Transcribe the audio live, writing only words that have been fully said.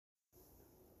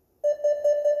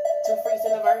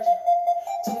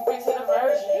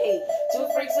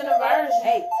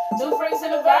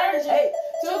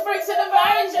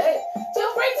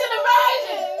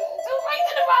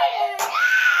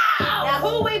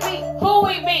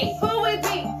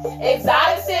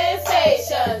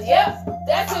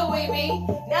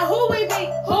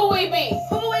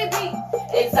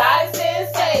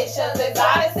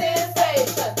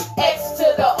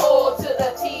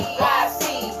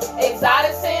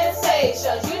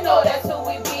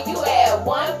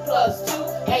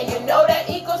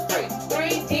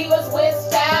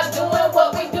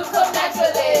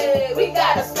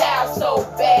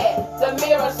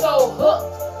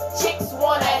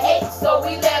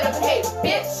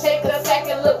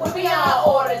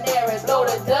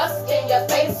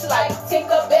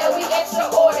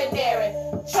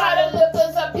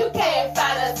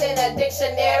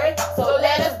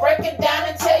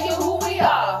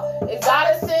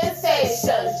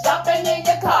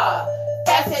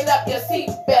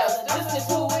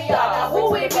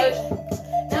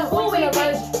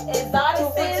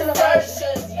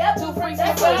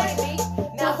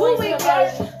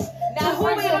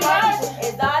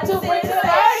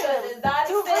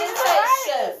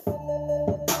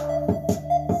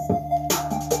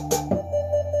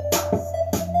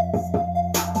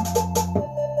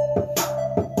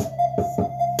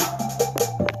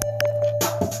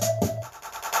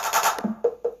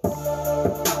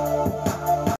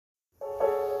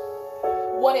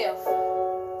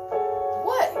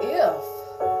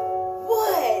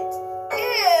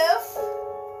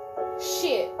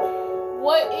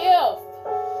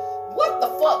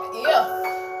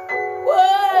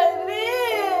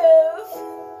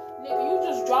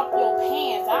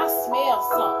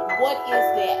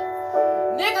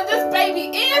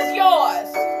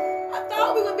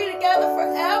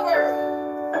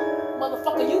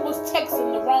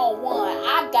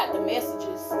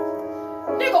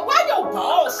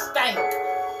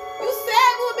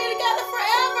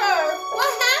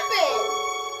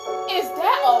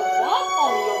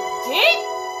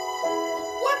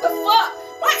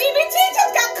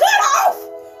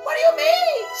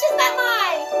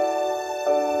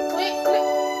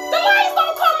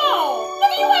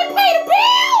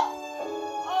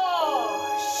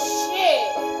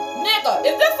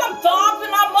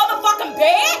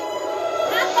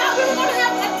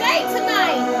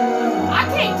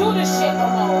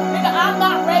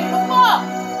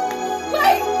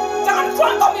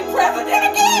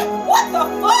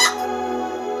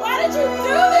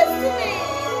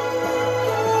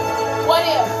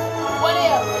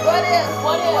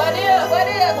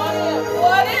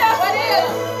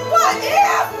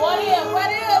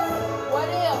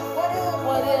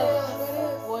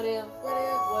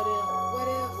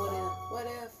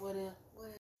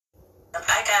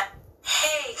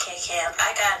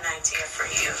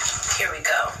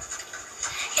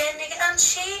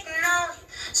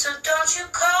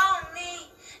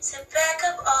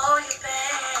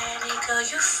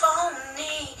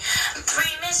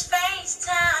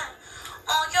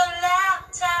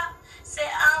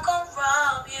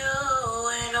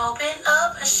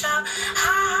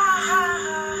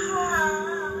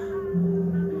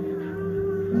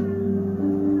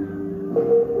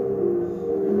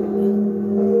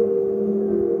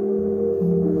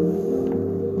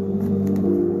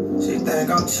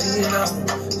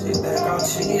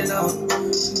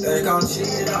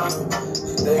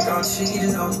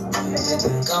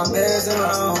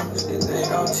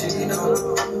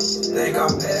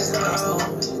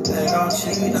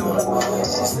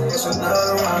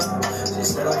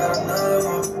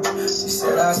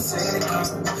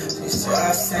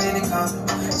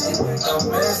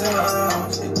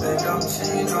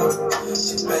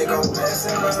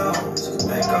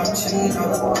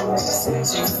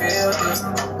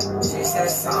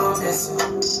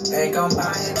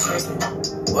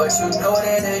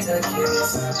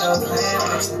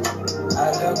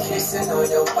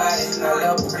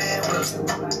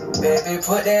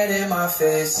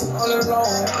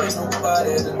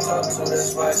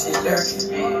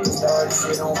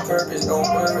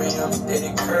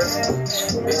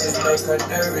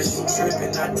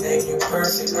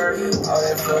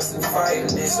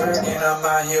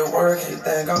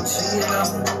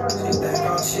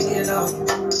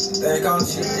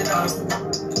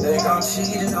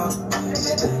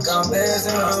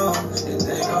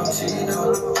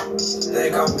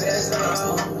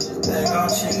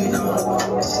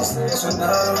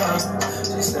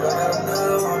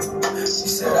She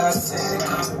said I seen it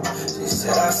coming. She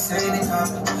said I seen it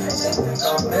coming. She think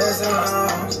I'm messing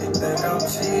around. She think I'm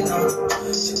cheating on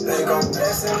her. She think I'm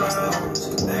messing around.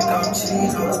 She think I'm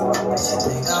cheating on her. She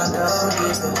think I'm done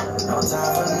giving. No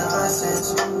time for nonsense.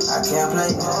 I can't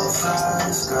play both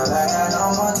sides. Girl, I got no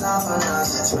more time for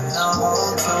nonsense. Man, I'm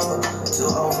on tour. Too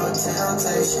old for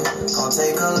temptation. Gonna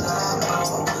take a lot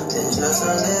more than just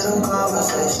a little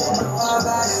conversation. Know I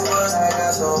value what I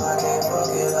got, so I can't fuck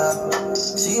it up.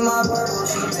 See my purple,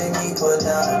 she make me put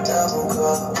down a double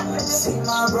cup. See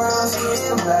my brown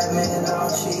skin, black men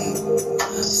don't cheat.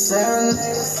 Serenade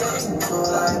Satan to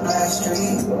like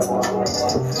Blackstreet.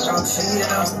 Think I'm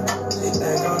cheating on her. She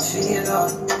think I'm cheating on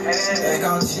her. She think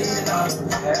I'm cheating on her.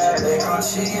 She think I'm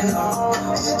cheating on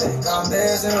her. She think I'm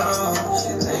messing around.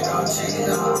 She think I'm cheating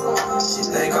on her. She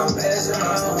think I'm messing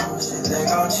around. She think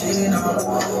I'm cheating on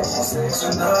her. She thinks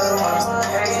another one.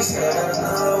 She said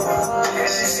another one.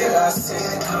 She said I seen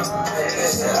it come. She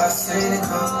said I seen it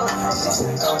come. She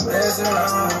think I'm messing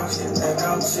around. She think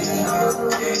I'm cheating on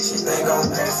her. She think I'm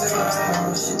messing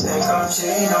around. She think I'm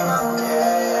cheating on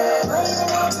her. Why you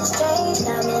been acting strange?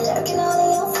 Got me lurking all in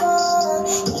your phone.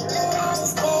 Keep playing all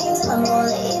these games. I'm gonna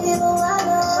leave you, but I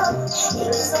know it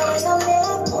was always on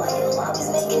that boy. You always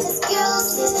making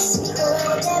excuses. Sneak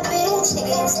around with that bitch,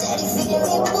 nigga. I'm steady feeding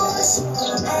me bullshit.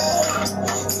 Ay,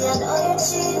 see, I know you're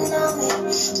cheating on me.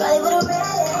 Probably would've read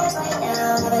it right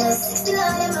now. Having a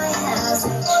 69 in my house.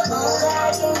 Oh God,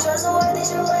 I can't trust a word that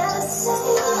you ever say.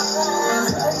 I'm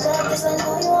hooked up 'cause I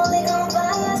know you only gon'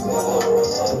 buy a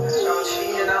thing. I'm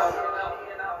cheating on her.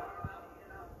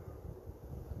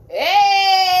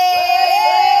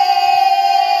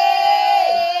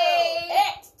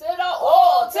 X to the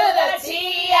O to the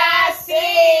TIC.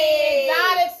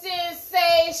 Exotic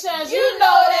sensations. You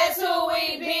know that's who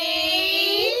we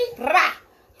be. Rah,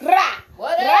 rah.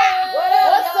 What rah. up? What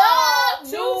up? What's y'all?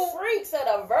 up? Two freaks of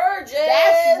the virgin.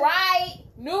 That's right.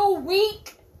 New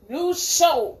week, new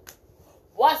show.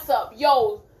 What's up,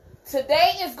 yo? Today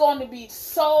is going to be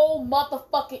so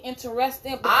motherfucking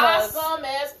interesting because Awesome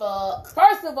as fuck.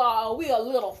 first of all, we a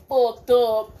little fucked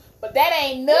up, but that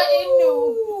ain't nothing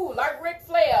new. Woo, like Ric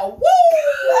Flair. Woo!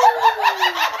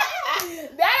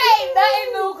 That ain't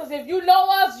nothing new, because if you know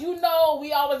us, you know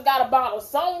we always got a bottle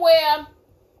somewhere,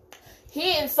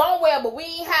 hidden somewhere, but we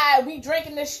ain't high. We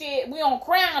drinking this shit. We on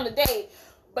Crown today.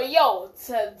 But yo,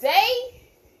 today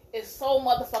is so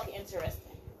motherfucking interesting.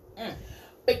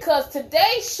 Because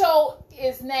today's show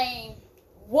is named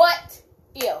What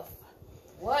If?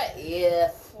 What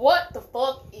if? What the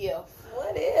fuck if?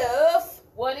 What if?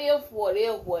 What if? What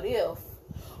if? What if?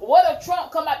 What if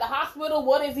Trump come out the hospital?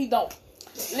 What if he don't?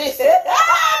 Listen.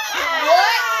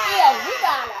 What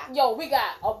if? We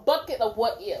got a bucket of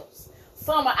what ifs.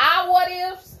 Some are our what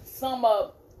ifs. Some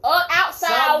are outside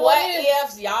Some what what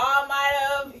ifs. ifs y'all might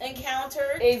have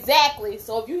encountered. Exactly.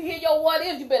 So if you hear your what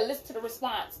ifs, you better listen to the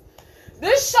response.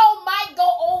 This show might go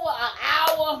over an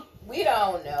hour. We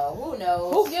don't know. Who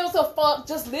knows? Who gives a fuck?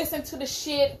 Just listen to the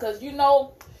shit, because you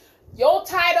know your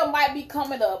title might be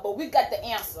coming up, but we got the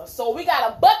answer. So we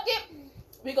got a bucket.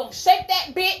 We're gonna shake that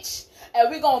bitch, and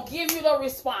we're gonna give you the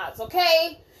response,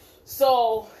 okay?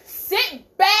 So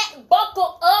sit back,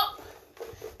 buckle up,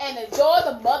 and enjoy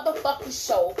the motherfucking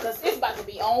show, because it's about to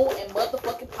be on and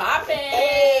motherfucking popping.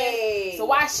 Hey. So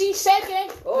while she's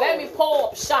shaking, Oh. let me pour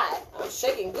up a shot. I'm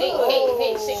shaking good.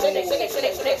 Hey, shake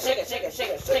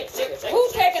Shake it.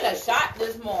 Who's taking a shot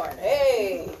this morning?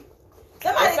 Hey.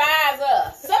 Somebody, Besides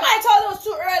us. somebody told it was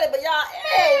too early, but y'all,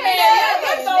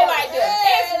 It's so like this.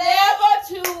 It's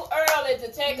never too early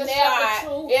to take a Never shot.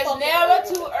 too It's fucking never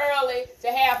early. too early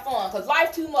to have fun. Because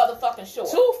life's too motherfucking short.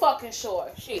 Too fucking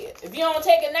short. Shit. If you don't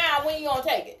take it now, when you gonna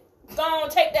take it? Go on,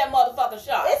 take that motherfucking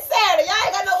shot. it's Saturday. Y'all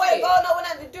ain't got nowhere to Shit. go,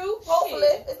 nothing to do. Hopefully,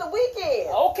 Shit. it's the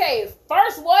weekend. Okay,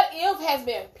 first what if has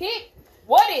been picked.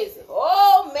 What is it?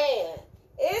 Oh man,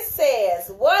 it says,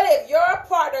 "What if your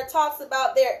partner talks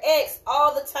about their ex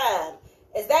all the time?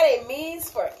 Is that a means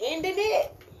for ending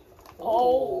it?"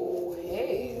 Oh,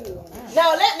 hell.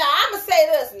 Now, I'm gonna say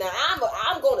this. Now, I'm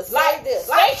gonna say Like this.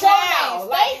 like state your how? name.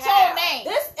 Like State your how? name.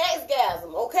 This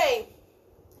ex-gasm, okay?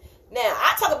 Now,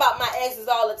 I talk about my exes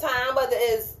all the time, but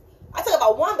I talk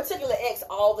about one particular ex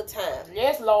all the time.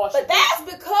 Yes, Lord. But that's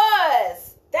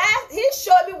because he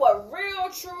showed me what real,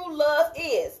 true love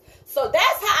is. So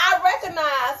that's how I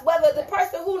recognize whether the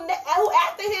person who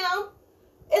after him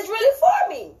is really for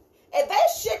me. If that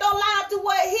shit don't line up to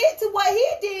what he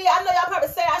did, I know y'all probably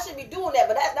say I should be doing that,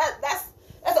 but that's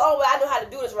the only way I know how to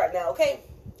do this right now, okay?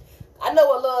 I know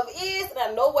what love is, and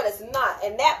I know what it's not.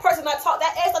 And that person that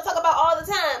ex I talk about all the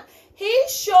time, he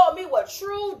showed me what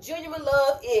true, genuine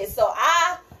love is. So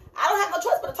I I don't have no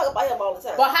choice but to talk about him all the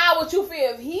time. But how would you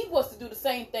feel if he was to do the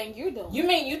same thing you're doing? You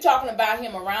mean you talking about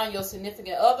him around your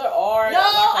significant other or No,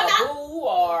 like I'm a not. boo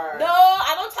or No,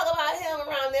 I don't talk about him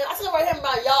around them. I talk about him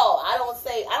around y'all. I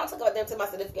don't talk about them to my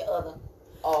significant other.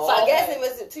 Oh, So I guess okay. it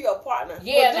was to your partner.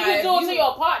 Yeah, But now did you if do it to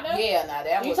your partner? Yeah, now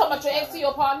that You was talking about your ex to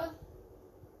your partner?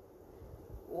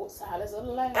 Oh, silence of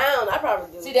the land. I don't know. I probably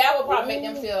do. See, that would probably make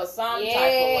them feel some type of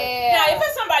way. Yeah. Now, if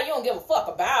it's somebody you don't give a fuck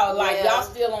about, like Yeah. y'all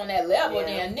still on that level, Yeah.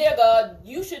 then nigga,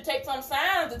 you should take some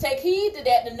signs to take heed to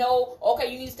that to know, okay,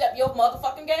 you need to step your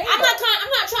motherfucking game I'm up.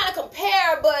 not trying to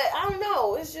compare, but I don't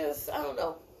know. It's just I don't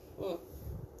know.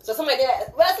 So somebody did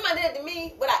it to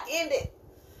me, but I ended.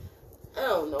 I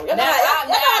don't know. Y'all know how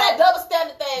that double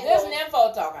standard thing This goes.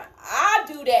 nympho talking. I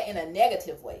do that in a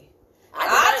negative way. I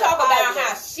just talk about apologize.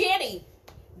 how shitty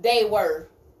they were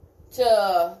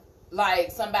to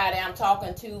like somebody I'm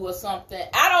talking to or something.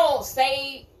 I don't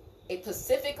say it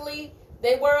specifically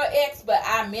they were an ex, but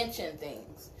I mention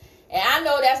things. And I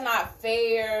know that's not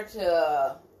fair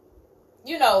to,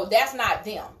 that's not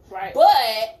them. Right.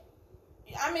 But,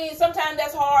 I mean, sometimes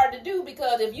that's hard to do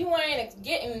because if you ain't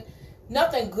getting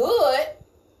nothing good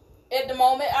at the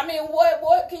moment, I mean,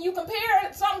 what can you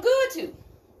compare something good to?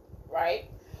 Right.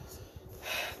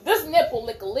 This nipple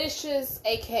lickalicious,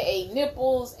 aka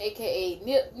nipples, aka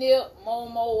nip,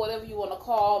 momo, whatever you want to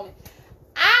call me.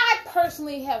 I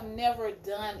personally have never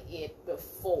done it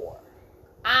before.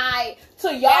 Have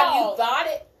you thought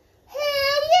it?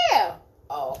 Hell yeah.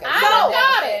 Oh, okay. I don't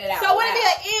got said it. out So would it be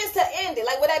loud. an end to end it?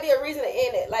 Like, would that be a reason to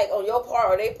end it? Like, on your part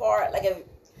or their part? Like, if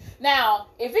Now,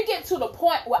 if it get to the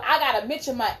point where I gotta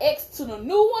mention my ex to the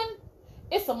new one,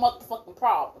 it's a motherfucking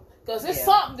problem. Cause it's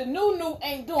something the new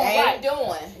ain't doing right.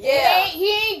 yeah. He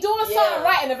ain't doing Yeah. something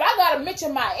right. And if I gotta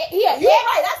mention my ex, You're right.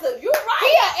 You're right.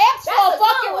 He an ex That's for a a good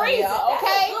fucking one. reason, Yeah, that's a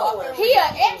okay? good one. He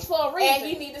an ex for a reason.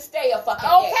 And you need to stay a fucking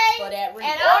Okay, ex for that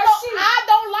reason. and Or I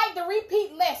don't like the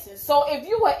repeat lessons. So if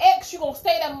you an ex, you gonna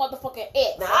stay that motherfucking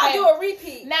ex. Now, okay? I do a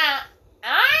repeat. Now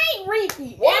I ain't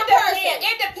repeat.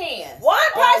 It depends. One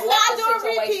on person what I the do a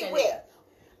situation repeat with. is.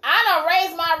 I done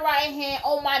raised my right hand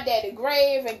on my daddy's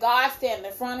grave and God standing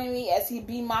in front of me as he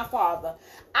be my father.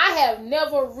 I have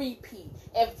never repeat.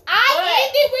 If I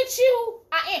ended with you,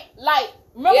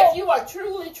 remember If you are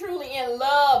truly in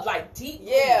love, like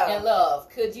deeply in love,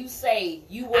 could you say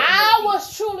you would? I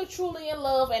was truly in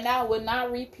love and I would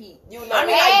not repeat. I mean,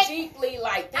 like deeply,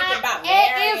 like thinking about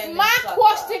marrying. And if my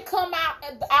question come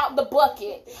out the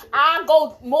bucket, I'll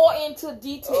go more into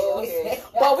details. Okay.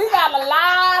 But we got a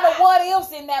lot of what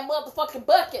ifs in that motherfucking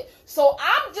bucket. So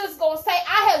I'm just gonna say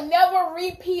I have never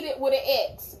repeated with an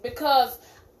ex because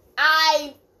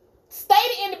I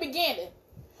stated in the beginning,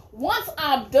 once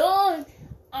I'm done,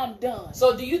 I'm done.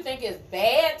 So do you think it's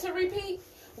bad to repeat?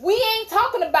 We ain't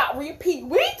talking about repeat.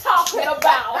 We talking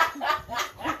about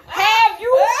have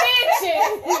you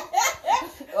mentioned?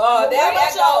 Oh,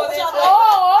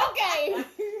 Oh, okay.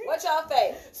 What y'all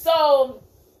think? So,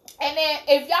 and then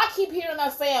if y'all keep hearing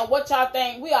us saying what y'all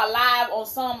think, we are live on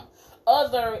some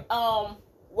other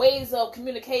ways of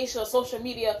communication or social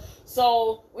media.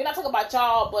 So we're not talking about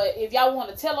y'all, but if y'all want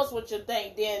to tell us what you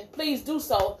think, then please do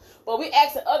so. But we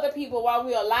asking other people while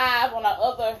we are live on our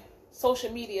other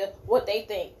social media what they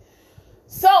think.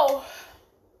 So,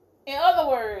 in other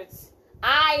words,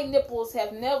 nipples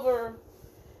have never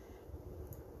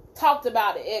talked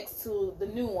about the ex to the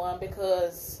new one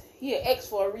because he an ex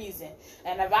for a reason.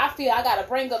 And if I feel I gotta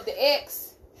bring up the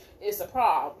ex, it's a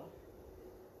problem.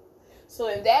 So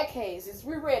in that case, is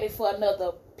we ready for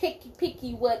another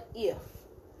picky what if?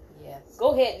 Yes.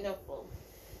 Go ahead, nipple.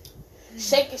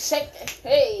 Shake it.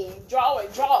 Hey, draw it.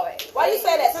 Why you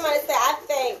say that? Somebody said, I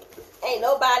think ain't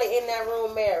nobody in that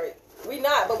room married. We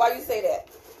not, but why you say that?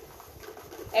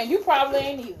 And you probably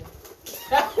ain't either.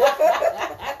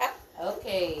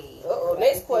 Okay. Uh-oh,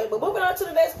 next question. But moving on to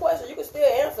the next question, you can still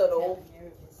answer though.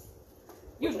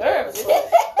 You nervous?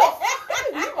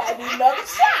 You might need another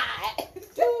shot.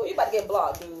 Dude, you about to get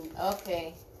blocked, dude.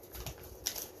 Okay.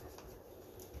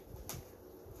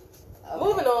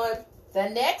 Moving on. The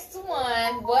next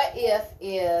one, what if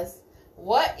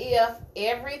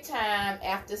every time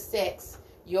after sex,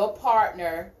 your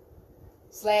partner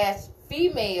 /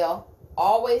 female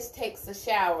always takes a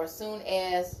shower as soon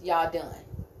as y'all done?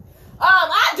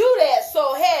 I do that,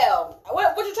 so hell.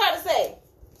 What you trying to say?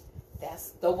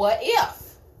 That's the what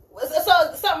if. So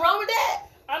something wrong with that?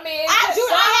 I mean, I have to do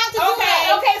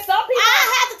that. Okay, some people. I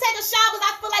have to take a shower because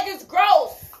I feel like it's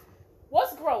gross.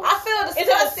 What's gross? I feel Is it a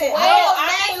disgusting. smell?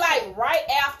 I mean, like right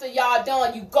after y'all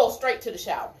done, you go straight to the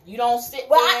shower. You don't sit.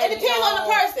 Well, there it depends on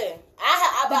the person.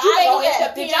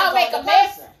 Did y'all make on a the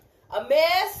mess? person. A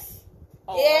mess.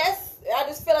 Oh. Yes, I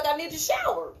just feel like I need to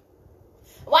shower.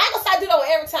 Well, I ain't gonna say I do that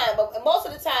every time, but most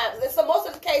of the times, so most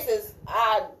of the cases,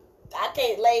 I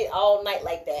can't lay all night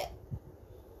like that.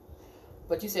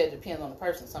 But you said it depends on the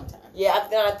person sometimes. Yeah,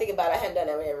 now I think about it, I haven't done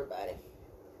that with everybody.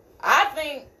 I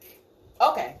think,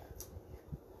 okay.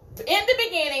 In the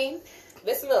beginning,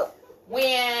 Listen up.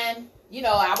 when,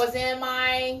 I was in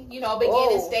my,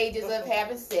 beginning stages of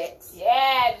having sex,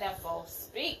 Yeah, Nympho,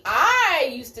 speak. I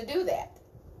used to do that.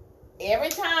 Every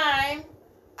time,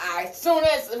 as soon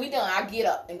as we done, I get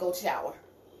up and go shower.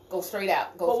 Go straight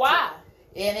out. But why?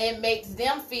 And it makes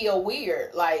them feel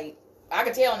weird. Like, I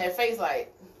could tell on their face,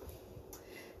 like,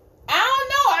 I don't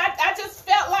know. I just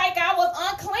felt like I was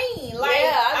unclean. Like,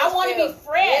 Yeah, I want to be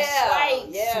fresh.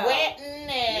 Yeah. Sweating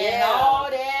and Yeah. all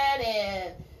that.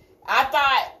 And I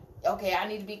thought, okay, I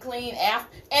need to be clean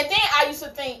after. And then I used to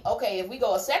think, okay, if we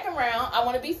go a second round, I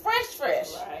want to be fresh.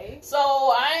 Right. So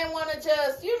I didn't want to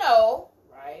just,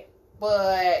 Right.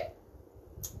 but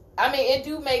I mean, it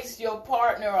do makes your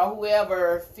partner or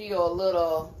whoever feel a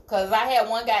little. Cause I had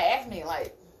one guy ask me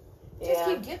like, just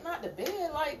keep getting out the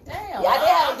bed, like damn. Yeah, I did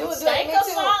have to do it. Stink Me or too.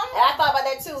 something? And I thought about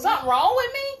that too. Something wrong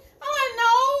with me? I'm like,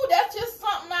 no, that's just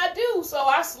something I do. So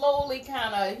I slowly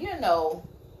kind of, But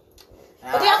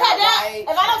then if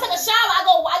I don't take a shower, I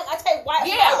go wipe. I take wipes.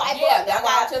 Yeah, that's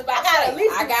what I was just about to say. At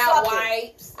least I do got something.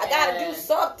 wipes. I gotta do and,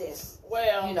 something.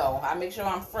 Well, I make sure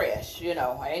I'm fresh.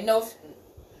 Ain't no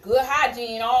good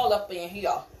hygiene all up in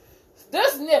here.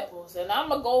 this nipples, and I'm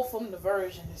gonna go from the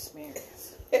virgin experience.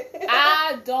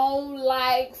 I don't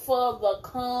like for the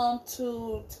cum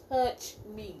to touch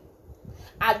me.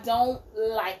 I don't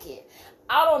like it.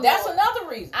 I don't know. That's another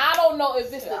reason. I don't know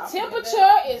if it's Yeah, the I'll put it temperature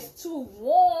down. is too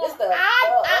warm. It's the- I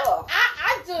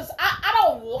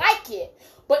don't like it.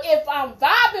 But if I'm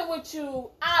vibing with you,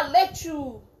 I'll let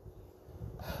you.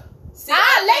 See, I'll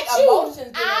I let think you-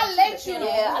 emotions get I'll into let it, you- Yeah,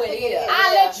 I who it think it is. is.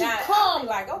 I'll let you Now, I'll come be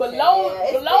like, okay. below Yeah,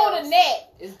 it below the feels- neck.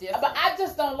 It's different. But I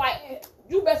just don't like it.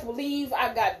 You best believe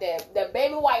I got that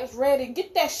baby wipes ready.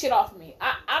 Get that shit off me.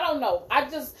 I don't know. I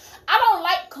don't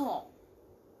like cum.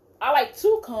 I like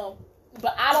to cum,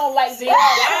 but I don't like See, the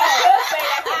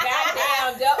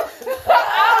goddamn devil.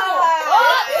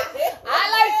 I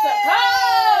like to cum.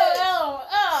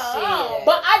 Shit.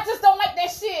 But I just don't like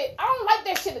that shit. I don't like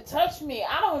that shit to touch me.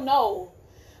 I don't know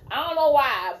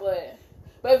why, but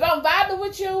if I'm vibing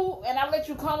with you and I let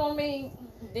you come on me,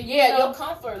 then Your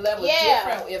comfort level is Yeah.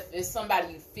 different if it's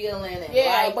somebody you feeling and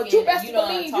yeah, liking. but you and best you don't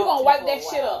believe you talk gonna to wipe for that a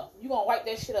shit while. up. You gonna wipe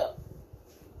that shit up.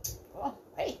 Oh,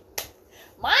 hey,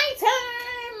 my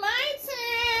turn, my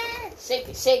turn. Shake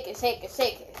it, shake it, shake it,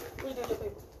 shake it.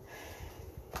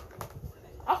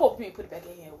 I hope you ain't put it back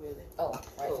in here, Willie. Oh,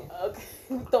 right there. Okay,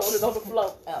 throwing it on the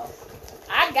floor. Oh.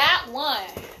 I got one.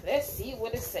 Let's see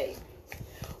what it say.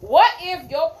 What if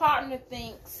your partner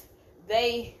thinks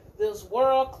they this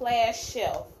world-class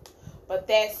chef, but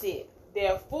that's it?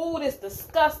 Their food is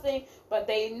disgusting, but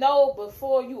they know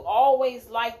before you always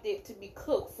liked it to be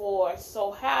cooked for,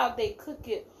 so how they cook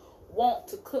it want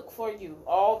to cook for you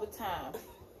all the time.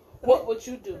 What would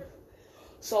you do?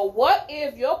 So what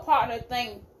if your partner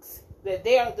thinks that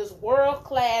they're this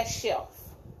world-class chef,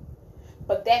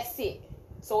 but that's it?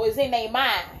 So it's in their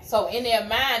mind. So in their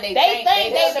mind, they They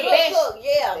think they the best. Cook,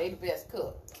 yeah. They the best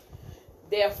cook.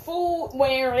 Their food, when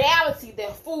in reality,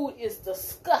 their food is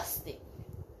disgusting.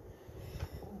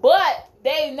 But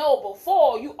they know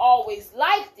before you always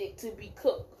liked it to be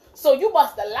cooked. So you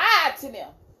must have lied to them.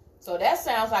 So that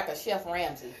sounds like a Chef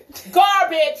Ramsay.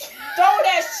 Garbage! Throw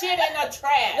that shit in the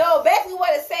trash. No, basically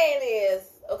what it's saying is,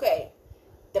 okay,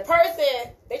 the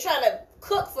person, they trying to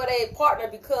cook for their partner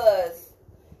because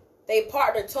their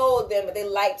partner told them that they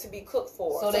like to be cooked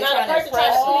for. So they now trying the to person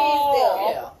trying to impress please them.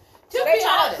 them. Yeah. So To they be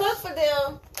trying honest. to cook for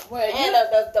them, Well, and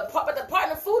the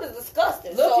partner food is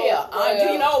disgusting. Look so, here,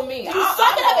 well, you know me. You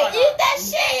suck it up and eat that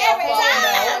shit every fuck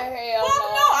time. Fuck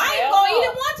no, I ain't gonna eat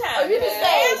it one time. Oh, you just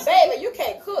say, baby, you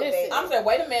can't cook, Listen, baby. I'm saying,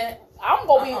 wait a minute. I'm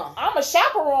gonna be. Uh-uh. I'm a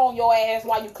chaperone your ass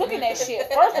while you cooking that shit.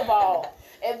 First of all,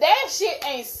 if that shit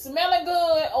ain't smelling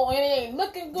good or it ain't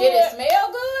looking good, Did it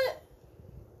smell good?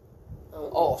 Oh.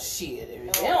 Oh shit! If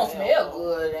it Oh, don't yeah. smell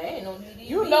good, there ain't no need to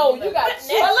You eat know, it. you got Put shit.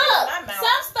 that But shit look, in my mouth.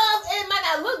 some stuff, it might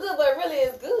not look good, but it really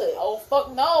is good. oh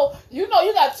fuck no! You know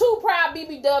you got two proud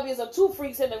BBWs or two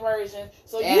freaks in the version,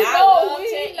 so And you I know love we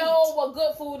to know eat. what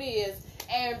good food is.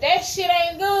 And if that shit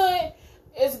ain't good,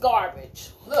 it's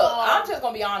garbage. Look, I'm just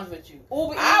gonna be honest with you.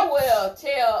 Uber I Eats. will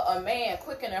tell a man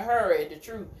quick in a hurry the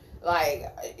truth. Like,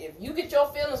 if you get your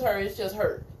feelings hurt, it's just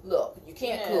hurt. Look, you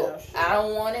can't Yeah, cook. sure. I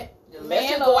don't want it. Let's Man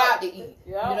just go up. out to eat.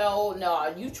 Yeah. You know, no,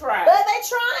 you try. But they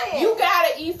trying. You gotta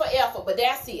eat for effort, but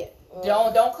that's it.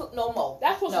 Don't cook no more.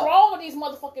 That's what's No. wrong with these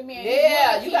motherfucking men. These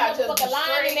Yeah, motherfucking you gotta just be motherfucking lying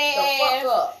straight in their the fuck ass,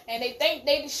 up. and they think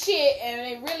they the shit, and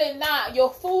they really not. Your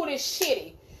food is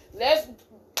shitty. Let's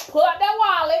pull out that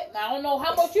wallet. Now, I don't know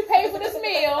how much you pay for this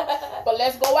meal, but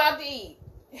let's go out to eat.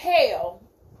 Hell,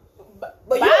 But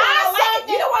buy you don't like it.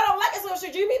 something. You know why I don't like it, so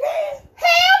should you be paying?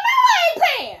 Hell no, I ain't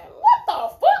paying. What the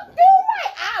fuck? You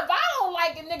right? If I don't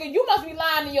like it, nigga, you must be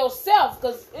lying to yourself,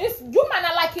 cause you might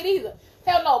not like it either.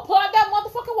 Hell no, pull out that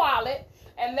motherfucking wallet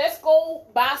and let's go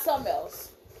buy something else.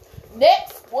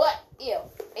 Next, what if?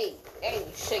 Hey,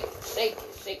 shake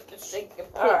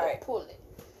it, pull All it, right. pull it.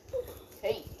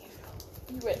 Hey,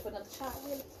 you ready for another shot,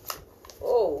 Willie?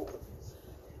 Oh.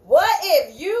 What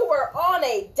if you were on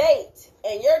a date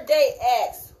and your date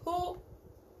asks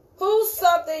who's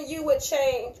something you would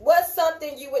change? What's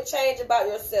something you would change about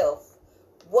yourself?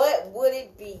 What would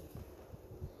it be?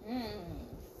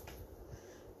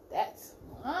 That's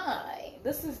mine.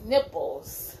 This is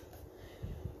nipples.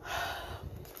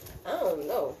 I don't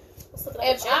know. What's something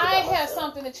If could change I about have myself?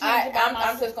 something to change about I'm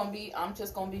myself, just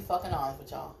gonna be fucking honest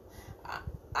with y'all.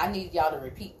 I need y'all to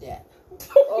repeat that.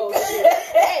 Oh shit!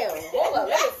 Damn! Hold up,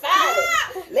 let me find it.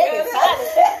 Let me find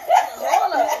it.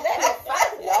 Hold up, let me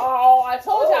find it. y'all, I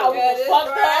told y'all we was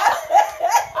fucked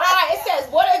up. All right, it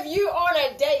says, what if you on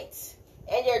a date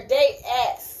and your date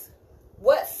asks,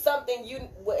 what's something you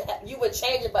would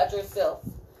change about yourself?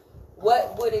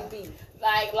 What would it be?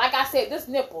 Like I said, this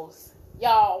nipples,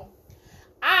 y'all.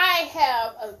 I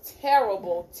have a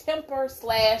terrible temper /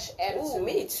 attitude. Ooh,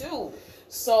 me too.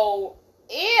 So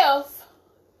if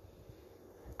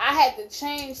I had to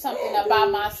change something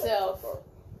about myself,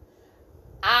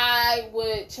 I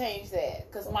would change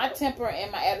that, because my temper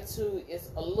and my attitude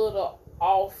is a little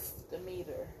off the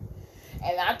meter,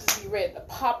 and I just be ready to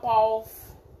pop off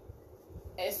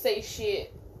and say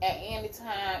shit at any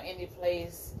time, any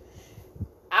place.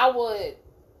 I would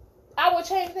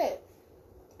change that.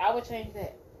 I would change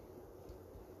that.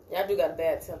 Yeah, I do got a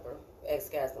bad temper.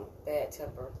 Ex-gasm. Bad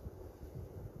temper.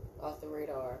 Off the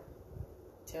radar.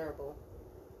 Terrible.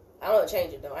 I don't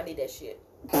change it though. I need that shit.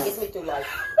 It gets me through life.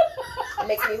 It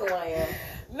makes me who I am.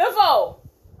 Nifo.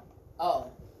 Oh,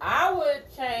 I would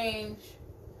change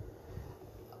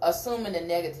assuming the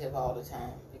negative all the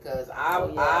time, because I Oh, yeah, I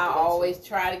do that always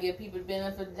try to give people the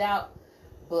benefit of the doubt,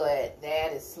 but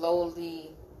that is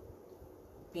slowly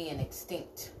being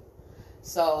extinct.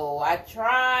 So I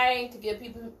try to give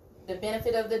people the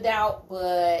benefit of the doubt,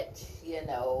 but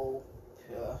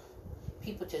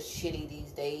people just shitty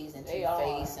these days and They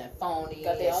two-faced and phony.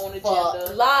 Got their as own fuck.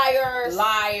 agenda. Liars.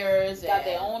 Got and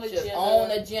their own just agenda.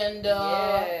 own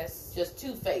agenda. Yes. Just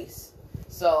two-faced.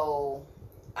 So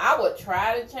I would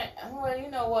try to change. Well, you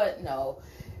know what? No,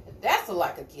 that's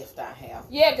like a gift I have.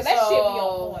 Yeah, because that shit be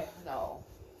on point. No.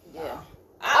 Yeah.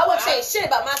 I would change shit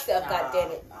about myself, Nah,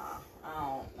 goddammit. Nah, I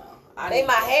don't know. I Ain't need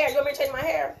my that. hair. You want me to change my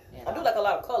hair? You I do know. like a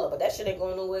lot of color, but that shit ain't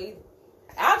going nowhere either.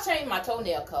 I'll change my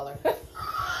toenail color.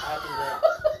 I'll do that.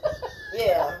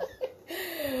 Yeah.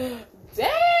 Damn,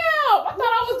 I thought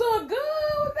I was doing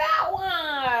good with that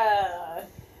one.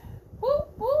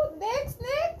 Whoop, whoop, next.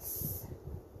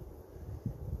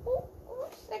 Whoop,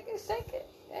 whoop, shake it.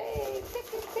 Hey, pick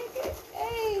it.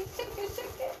 Hey, shake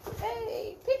it.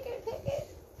 Hey, pick it.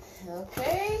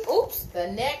 Okay. Oops. The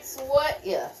next what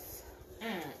if?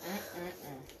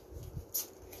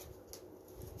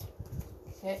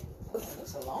 Okay.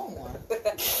 That's a long one.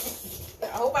 I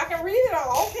hope I can read it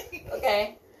all.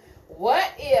 Okay. What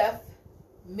if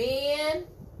men,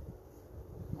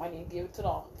 Might need to give it to the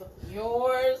author.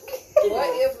 yours, what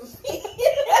if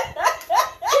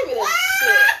Give me this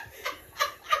shit.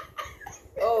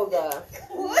 Oh, God.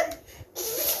 what?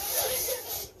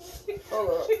 Hold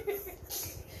up.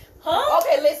 Huh?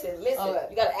 Okay, listen. Okay.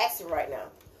 You gotta ask it right now.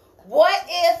 What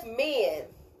if men,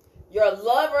 your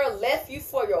lover left you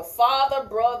for your father,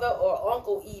 brother, or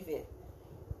uncle even?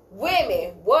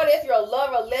 Women, what if your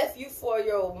lover left you for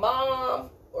your mom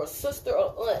or sister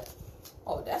or aunt?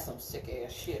 Oh, that's some sick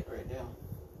ass shit right there.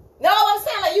 No, I'm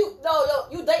saying like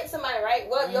you date somebody, right?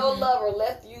 What your lover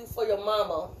left you for your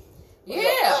mama? or your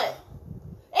Yeah. aunt?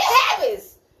 It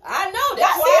happens. I know. Y'all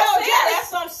That's see why it on I said Jerry- that's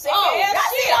some sick Oh, ass y'all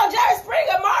see shit. it on Jerry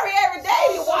Springer, Mari every day.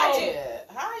 You watch it. Shit.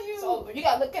 How you? So, but you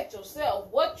gotta look at yourself.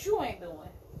 What you ain't doing.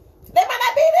 They might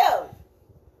not be them.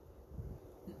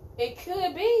 It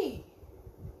could be.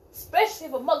 Especially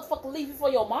if a motherfucker leave you for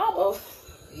your mama. Oh.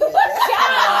 Yeah,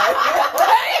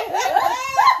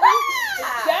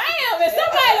 Damn, if I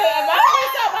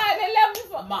that left me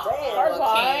for Mama, first of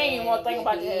all, I ain't even want to think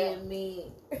about you that. hear me?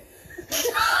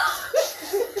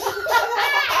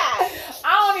 I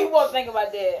don't even want to think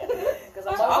about that. Because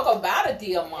I'm Talk about a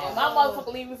dear And mama. my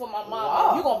motherfucker leave me for my mama.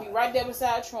 Wow. You gonna be right there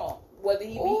beside Trump, whether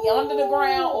he be under the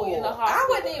ground or in the hospital. I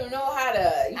wouldn't even know how to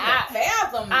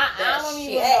fathom that I don't shit.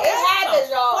 even Hey, know. it happens,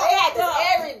 y'all. It Fucked up.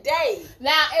 happens every day.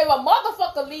 Now, if a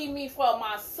motherfucker leave me for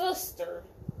my sister,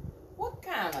 What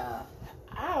kind of?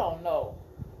 I don't know.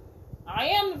 I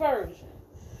am the virgin,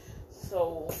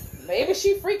 so maybe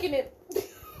she freaking it.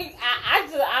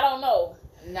 I don't know.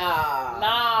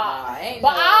 Nah, ain't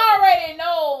But no. I already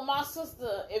know my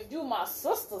sister. If you my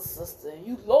sister's sister and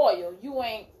you loyal, you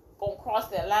ain't gonna cross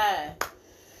that line.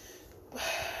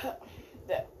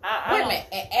 I Wait a don't- minute,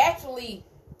 and actually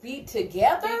be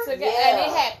together? Be together, Yeah. and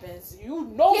it happens. You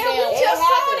know Yeah, damn we just well.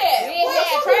 saw that. It What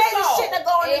happens. Crazy shit that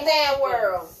go in It the damn happens.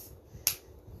 world.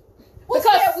 What's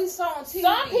Because that we saw on TV?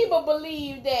 Some people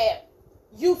believe that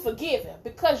you forgiven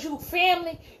because you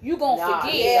family, you gonna Nah,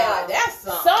 forgive. yeah, that's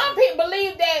something. Some people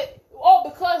believe that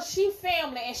because she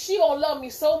family and she gonna love me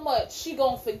so much, she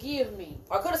gonna forgive me.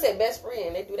 I could have said best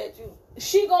friend. They do that too.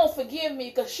 She gonna forgive me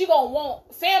because she gonna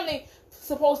want family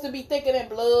supposed to be thicker than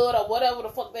blood or whatever the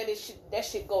fuck that is. That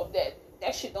shit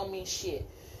don't mean shit.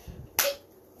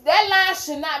 That line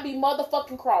should not be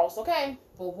motherfucking crossed, okay?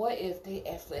 But what if they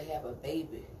actually have a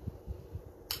baby?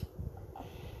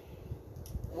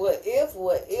 What if?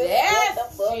 What That's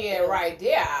the fuck? shit right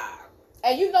there.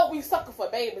 And you know we sucker for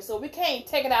babies, so we can't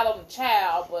take it out on the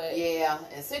child, but Yeah,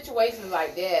 in situations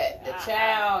like that, the Uh-uh.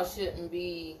 child shouldn't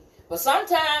be. But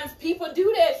sometimes people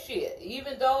do that shit.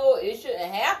 Even though it shouldn't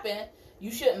happen,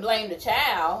 you shouldn't blame the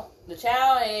child. The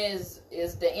child is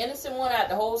the innocent one out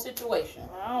the whole situation.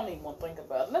 I don't even want to think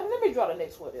about it. Let me draw the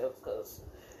next what if, because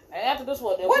after this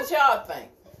what if, What y'all think?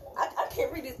 I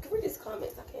can't read these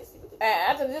comments. I can't see what they.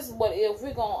 after this is what if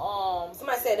we gonna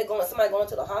Somebody said somebody going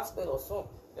to the hospital or something.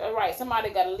 all right, somebody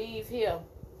gotta leave here.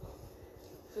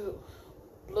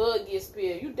 Blood gets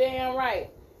spilled. You damn right.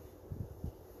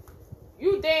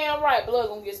 You damn right. Blood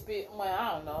gonna get spilled. Well,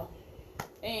 I don't know.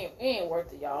 It ain't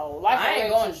worth it, y'all. Life I ain't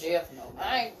is going to shit. jail for no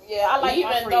man. I like my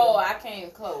Even freedom. though I came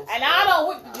close. And I done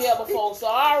went to jail before, so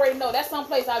I already know that's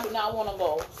someplace I do not want to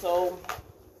go. So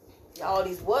All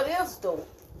these what ifs though.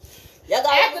 Y'all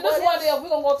got after any this what ifs? if, we're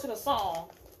gonna go to the song.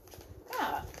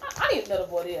 God, I need another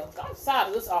what if. I'm tired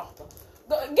of this author.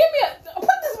 Give me put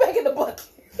this back in the bucket.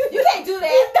 You can't do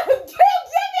that. Give me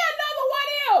another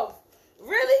what if.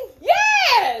 Really?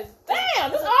 Yes.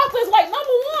 Damn, this author is like number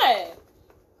one.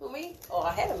 Who, me? Oh,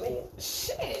 I had a man.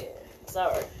 Shit.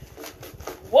 Sorry.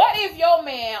 What if your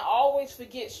man always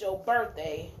forgets your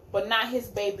birthday, but not his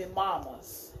baby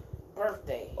mama's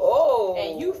birthday? Oh.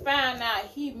 And you find out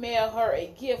he mailed her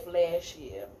a gift last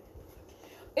year.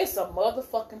 It's a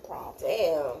motherfucking problem.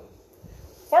 Damn.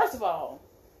 First of all,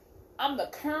 I'm the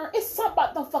current. It's something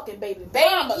about them fucking baby Baby,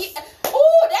 mamas.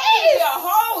 ooh, that is a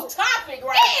whole topic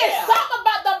right It is there. something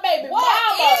about them baby What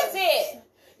mamas. is it?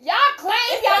 Y'all claim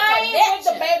It's y'all a ain't with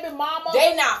the connection. baby mama.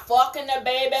 They not fucking the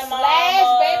baby mama.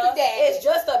 slash baby daddy. It's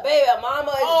just a baby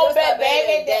mama. It's Oh, just a baby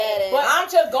baby daddy. daddy. But- I'm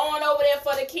just going over there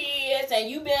for the kids, and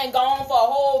you been gone for a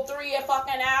whole 3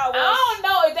 fucking hours. I don't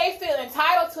know if they feel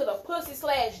entitled to the pussy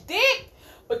slash dick,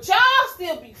 but y'all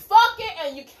still be fucking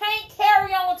and you can't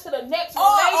carry on to the next Or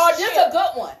relationship. just a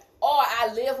good one. Or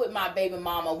I live with my baby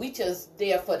mama. We just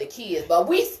there for the kids, but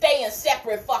we stay in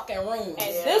separate fucking rooms.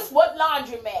 And this what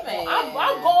laundromat. Man.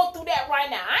 I'm going through that right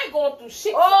now. I ain't going through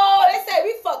shit. Oh, they say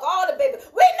we fuck all the babies.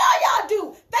 We know y'all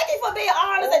do. Thank you for being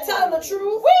honest and telling the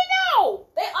truth. We know.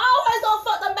 They always gonna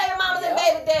fuck them baby mamas and Yep.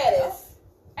 baby daddies.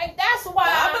 And that's why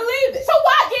I believe it. So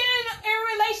why get in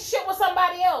a relationship with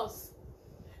somebody else?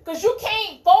 Because you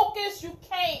can't focus.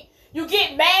 You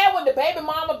get mad when the baby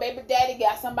mama, baby daddy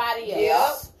got somebody else.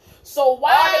 Yep. So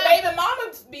why Or the baby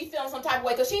mama be feeling some type of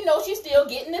way because she knows she's still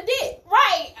getting the dick.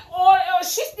 right? Or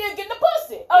she still getting the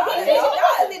pussy. Or he still getting the Y'all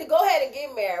pussy. need to go ahead and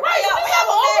get married. Right, you Y'all need to have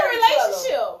an marry open each other.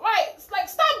 relationship. Right. It's like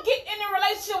stop getting in a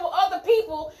relationship with other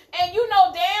people and you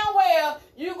know damn well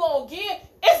you gonna get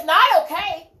it's not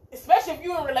okay. Especially if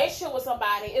you're in a relationship with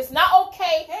somebody. It's not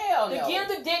okay Hell to no. give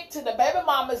the dick to the baby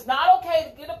mama. It's not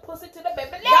okay to give the pussy to the baby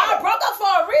daddy. Y'all broke up for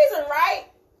a reason, right?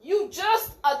 You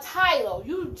just a title.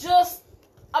 You just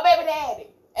a baby daddy.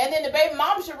 And then the baby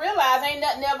mama should realize ain't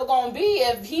nothing ever gonna be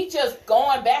if he just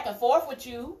going back and forth with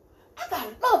you. I got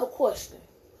another question.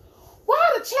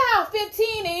 Why the child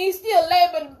 15 and he's still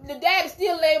labeled, the daddy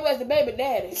still labeled as the baby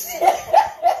daddy? That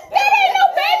ain't no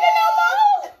baby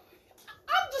no more.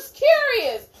 I'm just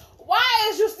curious. Why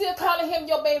is you still calling him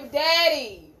your baby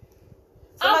daddy?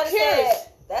 I'm Somebody curious. said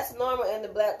that's normal in the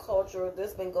black culture.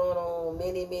 This been going on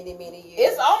many, many, many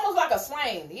years. It's almost like a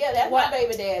slang. Yeah, that's What? my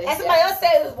baby daddy. And somebody else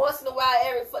said it was once in a while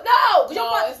every no, cause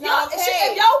No, it's not okay.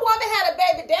 if your woman had a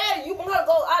baby daddy, you want her to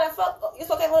go out and fuck.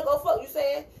 It's okay for her to go fuck. You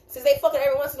saying Since they fucking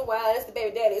every once in a while, that's the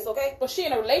baby daddy. It's okay. But she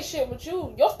in a relationship with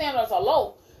you, your standards are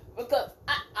low. Because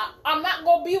I'm not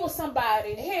gonna be with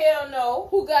somebody, hell no,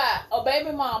 who got a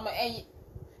baby mama and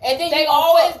then they you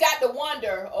always got to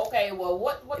wonder, okay, well,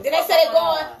 what then they say they're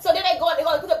going, so then they're going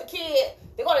to pick up the kid.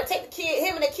 They're going to take the kid,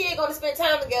 him and the kid going to spend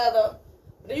time together.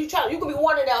 Then you could be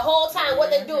wondering the whole time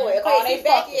what they're doing. Okay, all they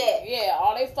back fucking. yet. Yeah,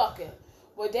 all they fucking.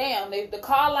 Well, damn, the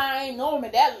car line ain't normally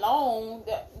that long.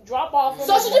 Drop off.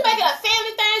 So should you make it a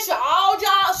family thing? Should all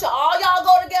y'all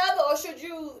go together, or should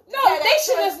you? No, they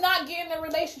should just not get in a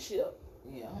relationship.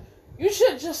 Yeah. You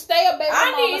should just stay a baby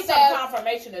mama. I need some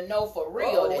confirmation to know for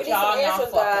real that y'all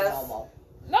not fucking no more.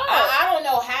 No, I don't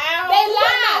know how. They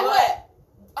lie. What?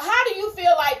 How do you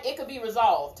feel like it could be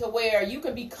resolved to where you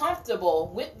can be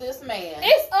comfortable with this man?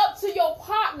 It's up to your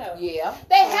partner. Yeah.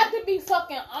 They have to be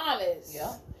fucking honest.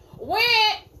 Yeah. When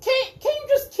can you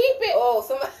just keep it? Oh,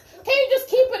 somebody. Can you just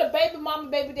keep it a baby mama,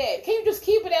 baby dad? Can you just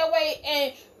keep it that way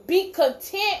and be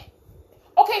content?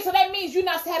 Okay, so that means you're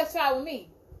not satisfied with me.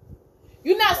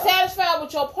 You're not satisfied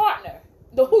with your partner.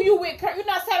 Who you with? You're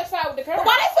not satisfied with the current. But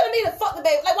why they feeling need to fuck the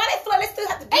baby? Like, why they feel like they still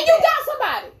have to do and that? you got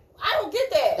somebody. I don't get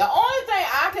that. The only thing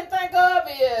I can think of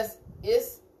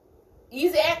is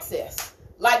easy access.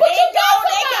 Like, but they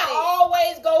can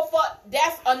always go for,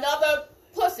 that's another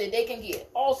pussy they can get.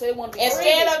 Oh, so they want to be instead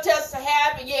greedy. of just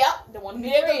having, they want to be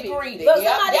greedy. So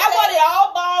That's what it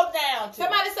all boils down to.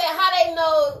 Somebody say how they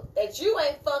know that you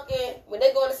ain't fucking when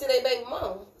they going to see their baby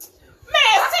mama.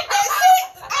 Man, see,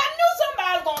 I knew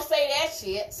somebody was gonna say that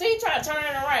shit. See, trying to turn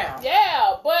it around.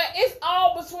 Yeah, but it's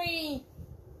all between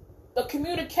the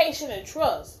communication and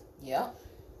trust. Yeah.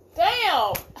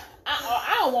 Damn,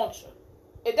 I don't want you.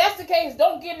 If that's the case,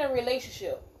 don't get in a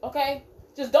relationship, okay?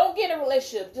 Just don't get in a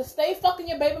relationship. Just stay fucking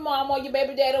your baby mama or your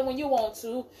baby daddy when you want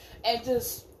to, and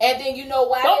then you know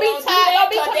why don't they be don't tired. do that,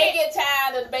 because they get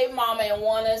tired of the baby mama and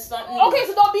wanting something new. Okay,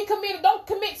 so don't be committed. Don't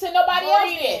commit to nobody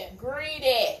else then.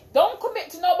 Greedy. Don't commit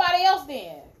to nobody else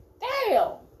then.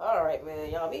 Damn. All right, man,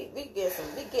 y'all. We getting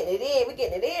it in. We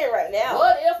getting it in right now.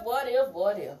 What if?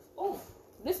 Ooh,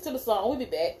 listen to the song. We'll be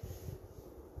back.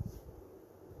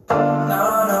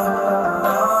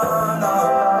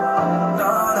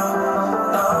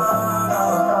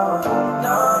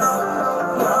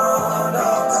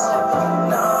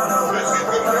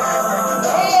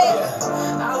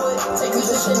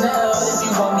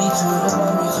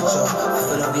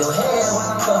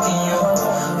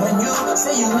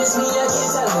 Say you miss me, I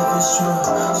can't tell if it's true.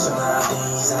 So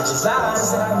nowadays I just lie and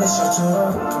say I miss you too.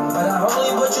 But I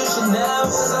only put you Chanel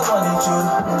cause I wanted you.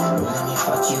 Let me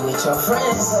fuck you with your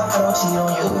friends so I don't cheat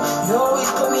on you. You always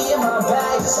put me in my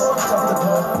bag so I'm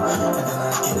comfortable. And then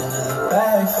I get another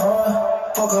bag for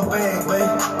fuck a bag,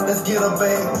 babe. Let's get a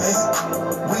bag, babe.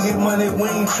 We get money, we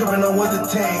ain't tripping on what the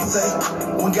tag say.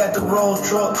 We got the Rolls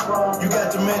truck, you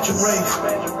got the Metro Race.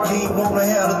 You ain't wanna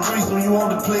have the threesome, you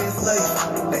want to play it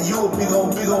safe. And you a big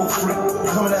old freak,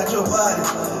 coming out your body.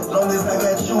 Long as I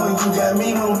got you and you got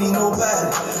me, we don't need nobody.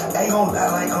 Ain't gon'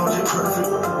 lie like I'm just perfect.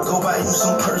 Go buy you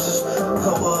some purses,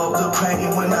 cover up the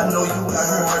pain when I know you got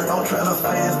hurt. I'm tryna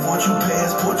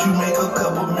passport you make a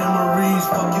couple memories.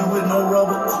 Fuck you with no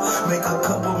rubber, make a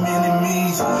couple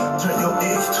mini-me's. Turn your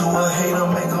ex to a hater,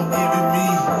 make them envy me.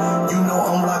 You know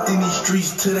I'm locked in these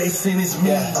streets till they sentence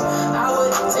me. I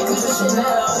would take you to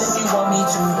Chanel if you want me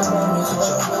to.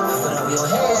 Put up your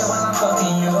head while I'm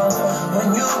fucking you.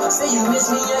 When you say you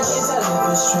miss me, I can't tell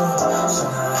if it's true. So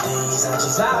nowadays I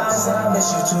just lie and say I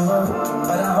miss you too.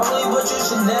 But I only put you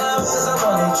Chanel cause I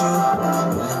wanted you.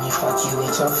 Let me fuck you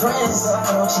with your friends so I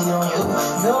don't cheat on you.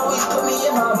 You always put me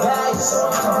in my bag so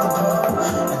I'm comfortable.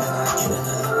 And then I get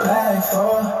another bag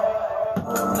for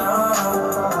no.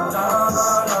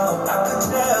 I can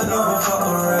tell you don't fuck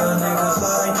with real niggas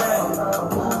like that.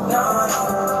 No.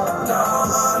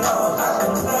 I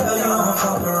can tell you don't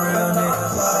fuck with real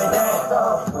niggas like that.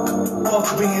 Fuck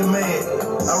being mad,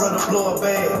 I'd rather blow a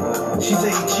bag. She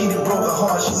say he cheated, broke her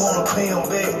heart, she wanna pay him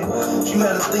back. You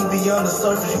gotta think beyond the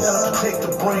surface, you gotta protect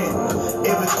the brand.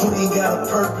 Every queen got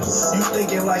a purpose, you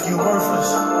thinking like you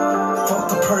worthless. Fuck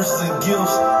the purses and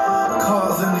gifts,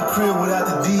 cars in the crib without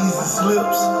the D's and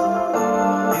slips.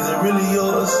 Is it really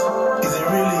yours? Is it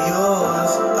really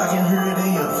yours? I can hear it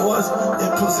in your voice,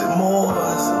 it pussy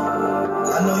Moors.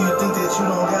 I know you think that you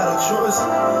don't got a choice.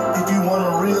 If you want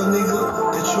a real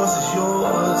nigga, the choice is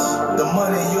yours. The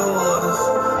money yours.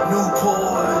 New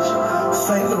Porsche,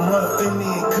 Saint Laurent, Fendi,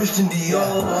 and Christian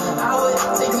Dior. I would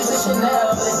take you to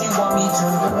Chanel if you want me to.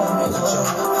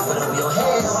 Put up your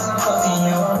head while I'm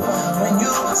fucking you. When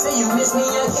you say you miss me,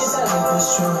 I can't tell if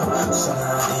it's true. So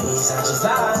nowadays I just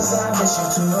lie and say I miss you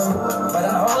too. But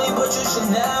I only put bought you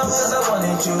Chanel cause I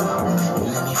wanted you.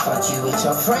 Let me fuck you with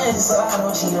your friends so I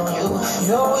don't cheat on you.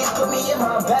 You always put me in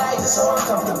my bag just so I'm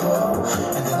comfortable.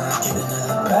 And then I get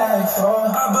another bag for.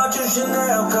 I bought you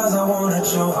Chanel cause I wanted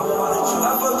you.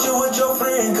 I fucked you with your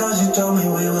friend cause you told me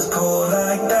we was cool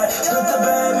like that. Split the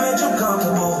bag, made you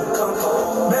comfortable.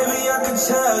 Baby, I can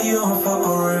tell you don't fuck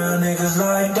with real niggas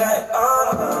like that.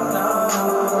 Oh, no.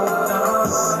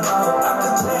 I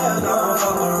can tell you don't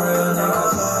fuck with real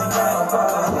niggas like that.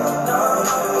 I can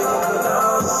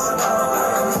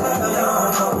tell you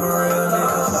don't fuck with real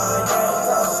niggas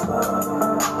like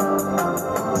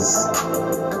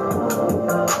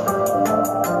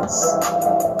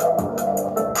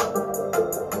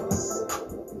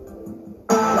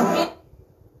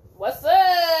What's up? We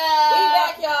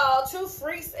back, y'all. Two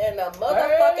freaks and a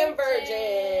motherfucking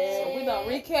virgin. So we done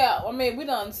recap. I mean, we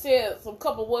done said some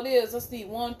couple what is. Let's see.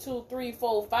 1, 2, 3,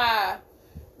 4, 5.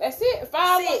 That's it.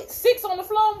 5, 6 on the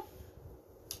floor.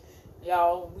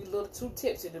 Y'all, we a little too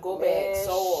tipsy to go Man, back.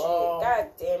 So, shit. God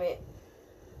damn it.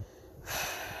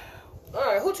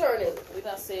 Alright, who turn is it? we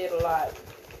done said a lot.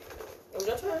 It was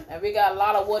your turn? And we got a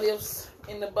lot of what ifs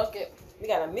in the bucket. We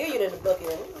got $1 million in the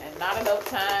bucket. And not enough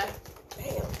time.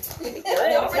 Damn.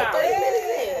 Damn. 30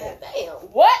 minutes in. Damn.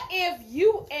 What if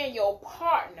you and your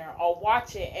partner are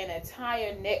watching an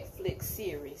entire Netflix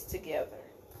series together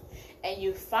and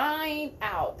you find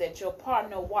out that your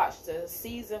partner watched the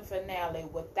season finale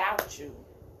without you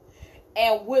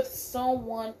and with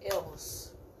someone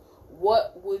else?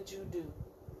 What would you do?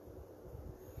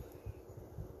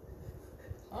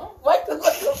 Huh? What the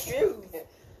fuck confused?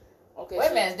 Okay, Wait a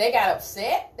so- minute, they got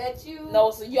upset that you...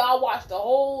 No, so y'all watched the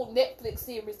whole Netflix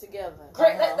series together.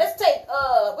 Great. Let's take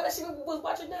what that shit we was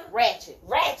watching now? Ratchet.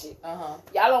 Uh-huh.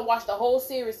 Y'all don't watch the whole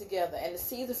series together, and the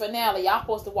season finale y'all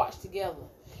supposed to watch together.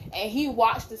 And he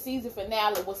watched the season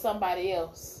finale with somebody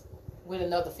else. With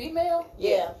another female?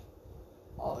 Yeah.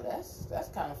 Oh, that's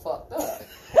kind of fucked up.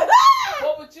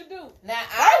 What would you do? Now,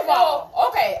 First of all,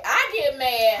 okay, I get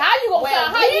mad. How you gonna when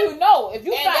find? How we- you know if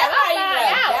you and find that's how you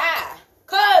out? die.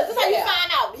 Cause this how you Yeah.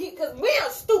 find out. Cause we are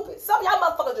stupid. Some of y'all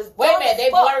motherfuckers just Wait a dumb minute, as they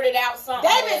fuck. blurted out something.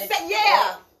 They been saying,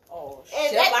 yeah. Oh, And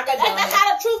shit, that, like a that's dummy.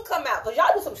 how the truth come out. Cause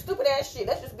y'all do some stupid ass shit.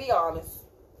 Let's just be honest.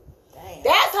 Damn.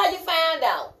 That's how you find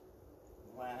out.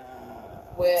 Wow.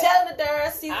 Well, Telling the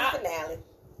darn season I- finale.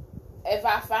 If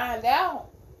I find out,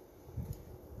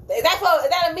 Is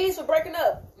that a means for breaking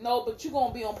up? no, but you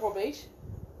gonna be on probation.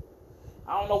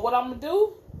 I don't know what I'm gonna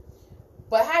do.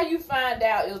 but how you find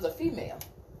out it was a female?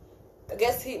 I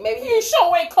guess maybe You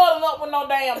sure ain't cuddling up with no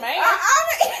damn man.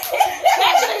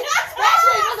 Especially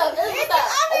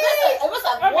if it's a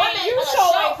I mean, woman you on a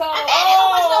sure show. ain't cuddling. I ain't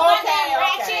gonna watch no goddamn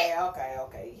okay, ratchet.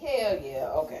 okay. Hell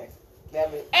yeah, okay.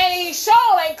 That be- And he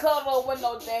sure ain't cuddling up with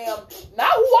no damn. Now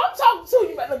who I'm talking to,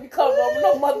 you better be cuddling up with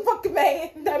no motherfucking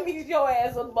man. That means your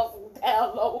ass is motherfucking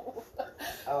down low.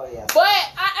 Oh yeah. But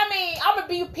I mean, I'm gonna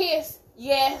be pissed,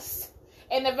 yes.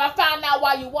 And if I find out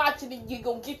while you watching it, you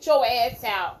gonna get your ass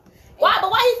out. Why?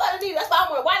 But why he fucking need? That's why I'm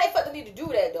wondering. Why they fucking need to do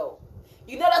that though?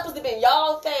 You know that's supposed to be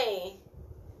y'all thing.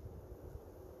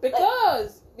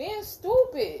 Because being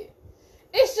stupid.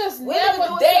 It's just Women never can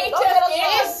do it They too. just Don't let us get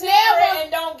lie. it's never never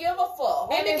and don't give a fuck.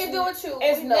 Women it's- can do it too.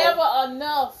 It's we know. never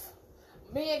enough.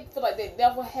 Men feel like they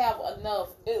never have enough.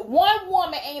 One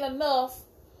woman ain't enough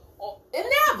It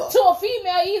never. to a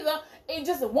female either. And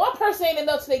just one person ain't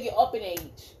enough till they get up in age.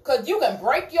 Cause you can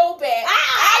break your back.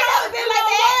 I never been like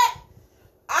that.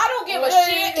 I don't give a Well,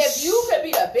 shit if you could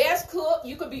be the best cook,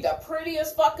 you could be the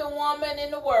prettiest fucking woman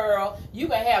in the world, you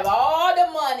can have all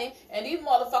the money, and these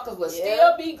motherfuckers will Yeah,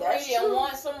 still be that's greedy and true.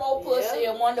 want some more pussy Yeah.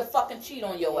 and want to fucking cheat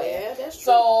on your ass. Yeah, that's true.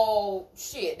 So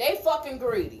shit, they fucking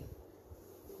greedy.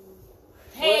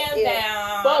 Hands But, yeah.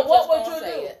 down. But I'm what just would gonna you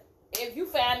say do? it. If you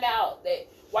found out that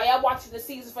while y'all watching the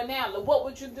season finale, what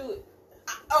would you do?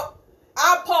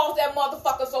 I'll pause that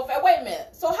motherfucker so fast. Wait a minute.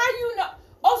 So how you know?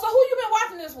 Oh, so who you been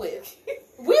watching this with?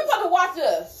 We about to watch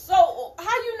this. So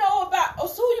how you know about? Oh,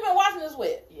 so who you been watching this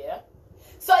with? Yeah.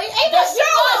 So it ain't The no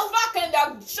show is fucking.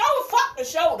 The show is fuck the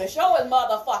show. The show is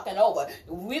motherfucking over.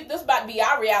 This about to be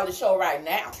our reality show right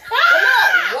now.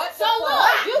 What So the look,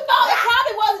 fuck? you know it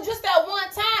probably wasn't just that one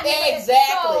time.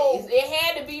 Exactly. So, It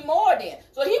had to be more then.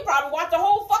 So he probably watched the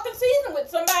whole fucking season with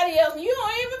somebody else, and you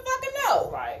don't even fucking know.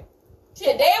 Right.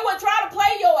 Shit, they would try to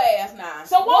play your ass now.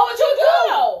 So what would you do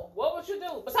though? What would you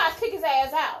do besides kick his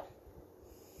ass out?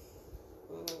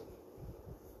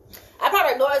 I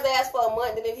probably ignore his ass for a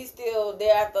month, and if he's still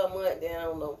there after a month, then I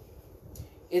don't know.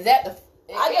 Is that the?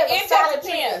 I give a it solid just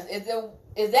depends. Is it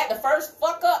Is that the first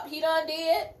fuck up he done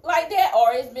did like that,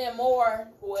 or it's been more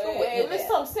Well, to if it? it's Than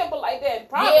something simple like that, that?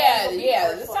 probably Yeah, ain't gonna be yeah.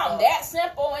 the It's first something fuck that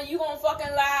simple, and you gonna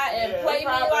fucking lie and up. play me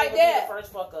Probably like gonna be that? The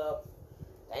first fuck up.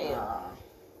 Damn.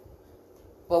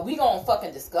 But we gonna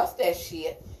fucking discuss that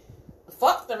shit.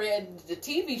 Fuck the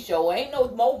TV show. Ain't no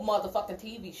more motherfucking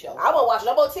TV show. I won't watch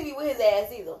no more TV with his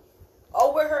ass either.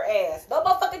 Or with her ass. No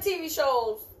more fucking TV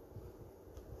shows.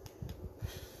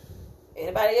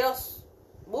 Anybody else?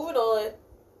 Moving on.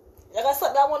 Y'all got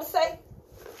something I want to say?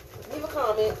 Leave a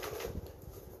comment.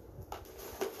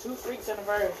 2 freaks and a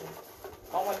virgin.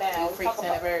 Going down. Two freaks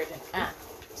and a virgin.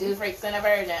 Two freaks and a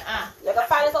virgin. Y'all can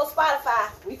find us on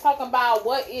Spotify. We talking about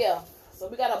what if. So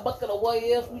we got a bucket of what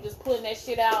ifs. We just pulling that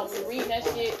shit out. We reading that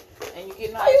shit, and you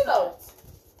getting all How you these know? notes.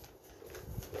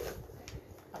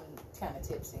 I'm kind of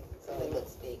tipsy, so it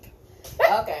looks big.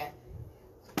 Okay.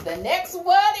 The next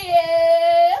what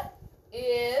if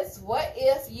is, what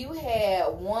if you had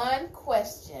one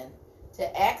question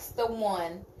to ask the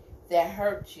one that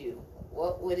hurt you?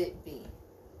 What would it be?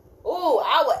 Ooh,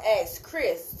 I would ask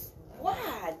Chris,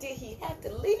 why did he have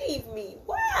to leave me?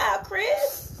 Why,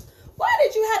 Chris? Why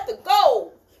did you have to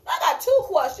go? I got 2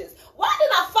 questions. Why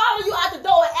didn't I follow you out the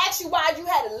door and ask you why you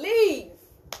had to leave?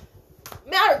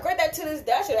 Man, I regret that to this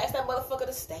day. I should ask that motherfucker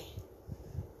to stay.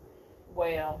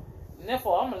 Well,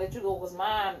 therefore, I'm gonna let you go with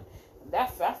mine. I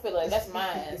feel like that's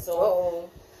mine. So Oh,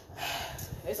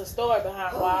 it's a story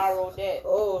behind why I wrote that.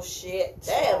 oh shit.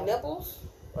 Damn, nipples.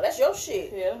 Well, that's your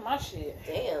shit. Yeah, that's my shit.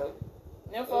 Damn.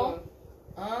 Therefore,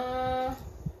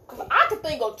 cause I could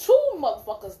think of 2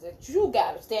 motherfuckers that you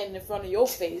got standing in front of your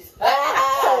face. So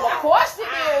the question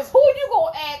is, who you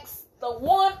gonna ask the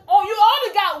one? Oh, you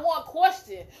only got one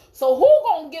question. So who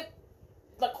gonna get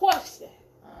the question?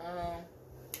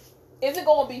 Is it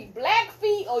gonna be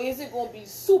Blackfeet or is it gonna be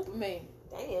Superman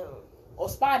Damn. or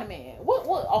Spider-Man? What?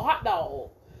 Or Hot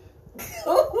Dog I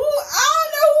don't know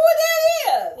who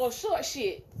that is. or Short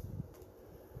Shit?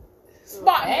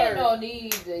 Spot Ain't Bird. no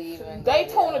need to even.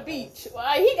 Daytona Beach.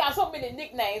 He got so many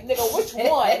nicknames, nigga. Which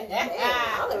one? Damn.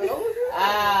 I don't even know who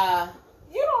that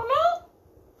is. You don't know?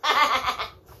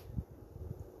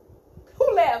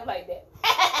 Who laughed like that?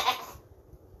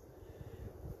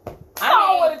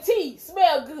 Song with a T.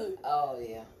 Smell good. Oh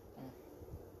yeah.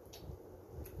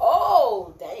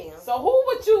 Oh, damn. So who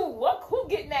would you? Who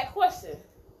getting that question?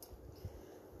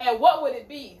 And what would it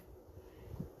be?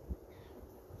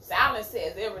 Silence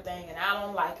says everything, and I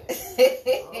don't like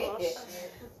it. Oh, shit.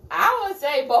 I would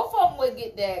say both of them would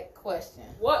get that question.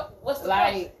 What's the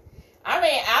question? I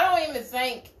mean, I don't even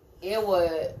think it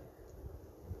would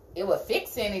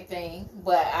fix anything,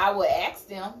 but I would ask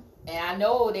them, and I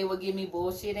know they would give me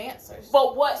bullshit answers.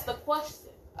 But what's the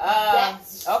question?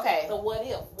 That's okay. the what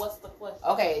if. What's the question?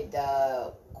 Okay,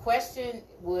 the question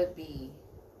would be,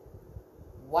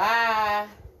 why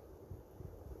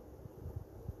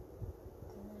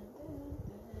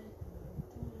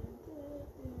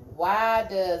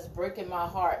does breaking my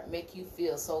heart make you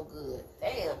feel so good?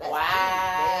 Damn. That's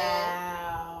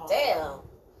Wow. deep, man. Damn.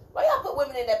 Why y'all put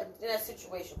women in that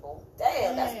situation, bro?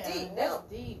 Damn, that's deep. That's Now.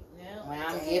 deep. Now. When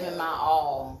I'm giving my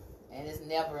all, and it's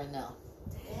never enough.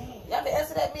 Y'all been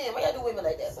answer that man. Why y'all do women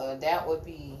like that? So that would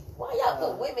be. Why y'all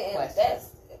put women in question. that?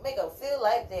 Make them feel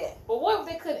like that. But what if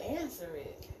they couldn't answer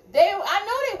it? I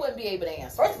know they wouldn't be able to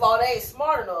answer. First of all, they ain't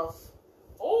smart enough.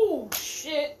 Oh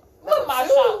shit! Where Number my 2.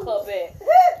 shot cup at?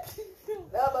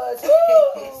 Number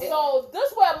 2. So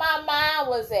this where my mind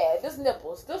was at. This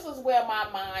nipples. This is where my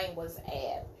mind was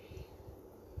at.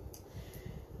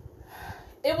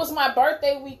 It was my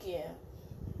birthday weekend.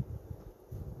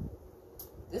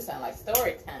 This sounds like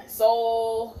story time.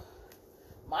 So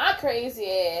my crazy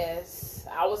ass,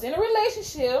 I was in a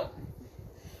relationship,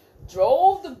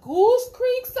 drove to Goose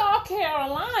Creek, South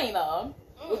Carolina,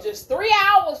 which is 3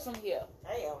 hours from here.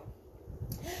 Damn.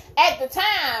 At the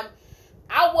time,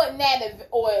 I wasn't that,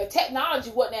 or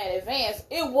technology wasn't that advanced.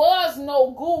 It was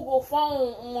no Google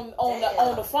phone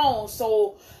on the phone,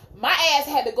 so my ass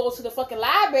had to go to the fucking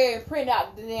library and print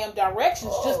out the damn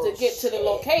directions just to get to the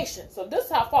location. So this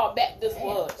is how far back this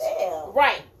was. Damn.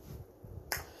 Right.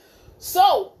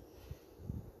 So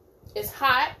it's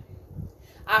hot.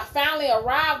 I finally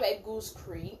arrived at Goose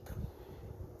Creek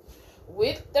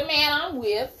with the man I'm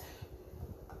with.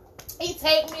 He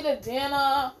take me to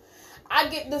dinner. I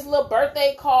get this little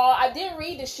birthday card. I didn't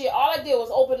read the shit. All I did was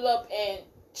open it up and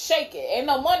shake it. Ain't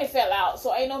no money fell out,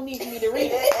 so ain't no need for me to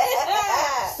read it.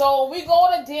 So we go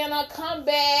to dinner, come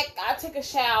back. I take a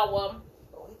shower.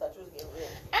 Oh, he thought you was getting ready.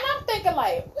 And I'm thinking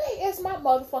like, wait, it's my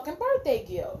motherfucking birthday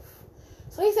gift.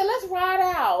 So he said, let's ride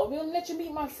out. We'll let you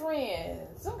meet my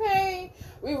friends. Okay.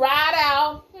 We ride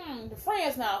out. The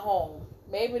friend's not home.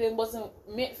 maybe it wasn't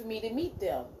meant for me to meet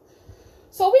them.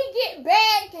 So we get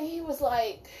back, and he was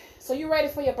like, so you ready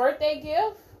for your birthday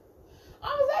gift? I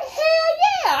was like, hell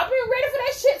yeah, I've been ready for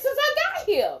that shit since I got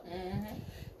here. Mm-hmm.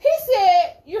 He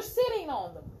said, you're sitting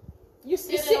on them. You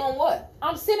Sitting on what?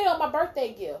 I'm sitting on my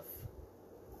birthday gift.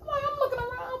 I'm like, I'm looking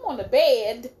around, I'm on the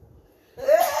bed.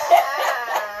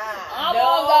 I'm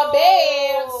on the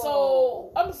bed.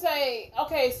 So I'm saying,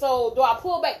 okay, so do I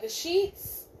pull back the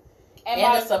sheets? And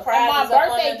the surprise my is up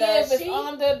birthday under the gift is sheet?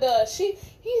 under the sheet.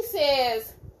 He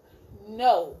says,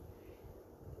 no.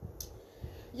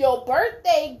 Your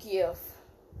birthday gift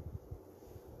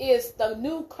is the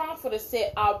new comforter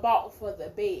set I bought for the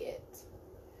bed.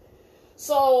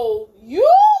 So you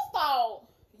thought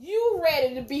you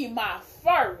ready to be my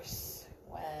first.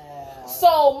 Wow.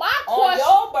 So my question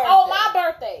on my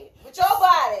birthday. With your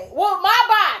body. With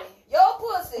my body. Your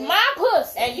pussy. My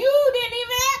pussy. And you didn't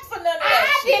even ask for none of that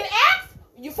I shit. didn't ask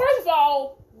you. First of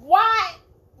all, why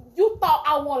you thought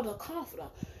I wanted a comforter?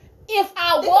 If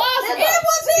I was,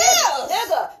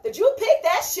 Nigga, did you pick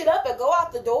that shit up and go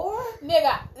out the door?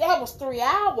 Nigga, that was 3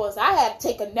 hours. I had to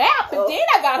take a nap, and then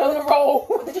I got on the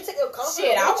road. Did you take a comforter?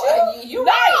 Shit, you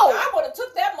No. right. I would have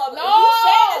took that mother. No. You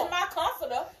said it's my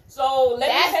comforter, so let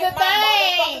That's me take the my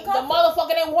thing. motherfucking The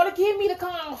motherfucker didn't want to give me the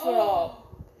comforter. No.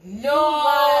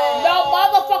 No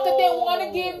motherfucker didn't want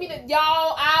to give me the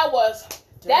y'all.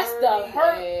 That's the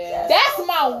hurt. Dirty ass. That's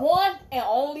my one and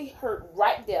only hurt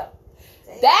right there.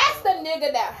 That's the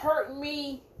nigga that hurt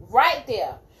me right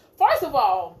there. First of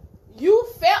all, you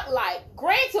felt like,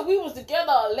 granted, we was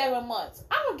together 11 months.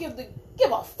 I don't give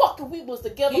a fuck if we was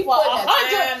together He for putting a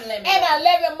time limit on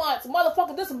 111 months.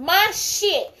 Motherfucker, this is my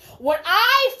shit. When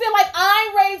I feel like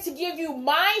I'm ready to give you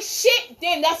my shit,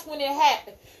 then that's when it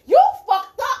happened. You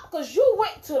fucked up because you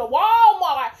went to the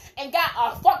Walmart and got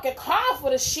a fucking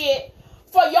comforter shit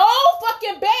for your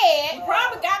fucking bed. You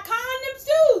probably got condoms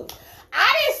too. I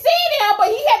didn't see them, but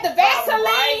he had the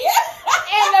Vaseline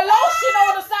and the lotion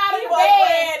on the side of the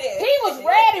bed. He was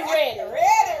ready.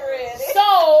 Ready.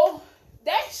 So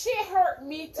that shit hurt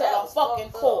me to the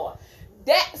fucking core.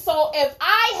 So if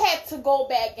I had to go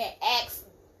back and ask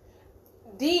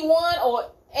D1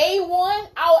 or A1,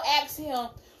 I would ask him,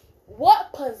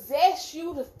 what possessed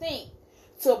you to think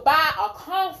to buy a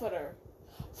comforter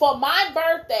for my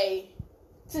birthday?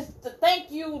 To think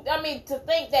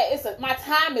that my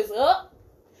time is up.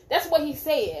 That's what he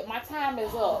said. My time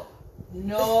is up.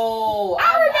 No,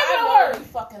 I remember the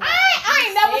words. Fucking I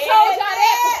ain't never told y'all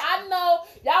that. 'Cause I know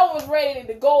y'all was ready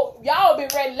to go. Y'all been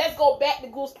ready. Let's go back to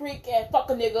Goose Creek and fuck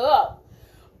a nigga up.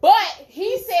 But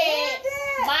he said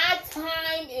my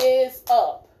time is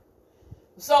up.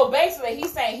 So basically,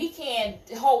 he's saying he can't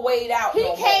wait it out. He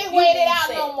no can't more. wait it out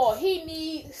sex. no more. He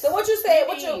needs. So what you said?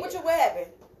 What What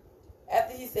happened?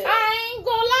 After he said, I ain't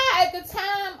gonna lie. At the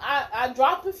time, I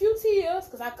dropped a few tears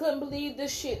because I couldn't believe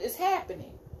this shit is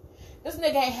happening. This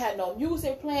nigga ain't had no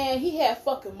music playing. He had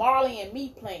fucking Marley and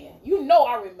Me playing. You know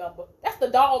I remember. That's the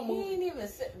dog movie. He ain't even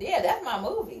that's my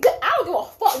movie. I don't give a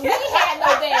fuck. He ain't had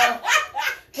no damn.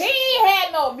 He ain't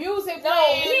had no music No,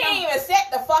 playing. he ain't even set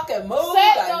the fucking mood.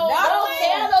 Set or no nothing.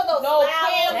 candles, no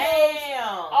candles. Damn.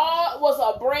 All was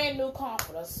a brand new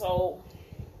comforter. So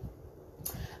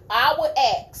I would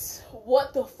ask,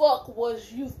 what the fuck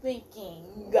was you thinking?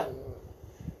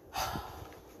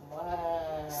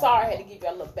 Wow. Sorry, I had to give you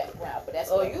a little background, but that's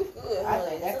you good. I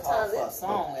think that called for a Sometimes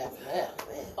song after that.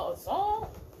 a song.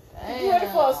 Damn. You ready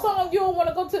for a song? You don't want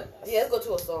to go to? Yeah, let's go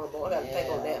to a song, boy. I gotta think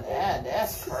on that one.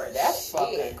 That's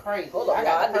fucking Shit. crazy. Hold on, I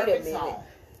got y'all, the I need a perfect minute. song.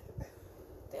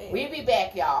 Damn. We'll be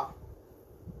back, y'all.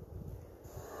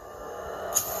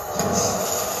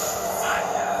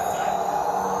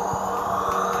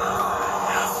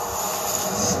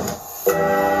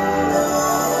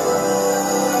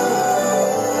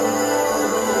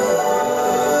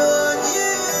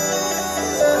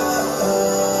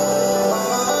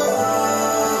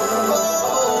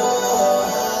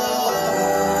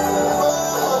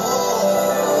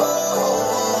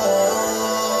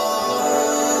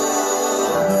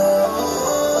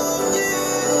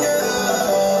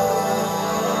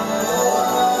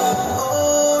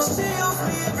 She owes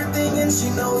me everything and she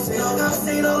knows it. I've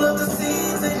seen all of the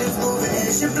scenes in this movie.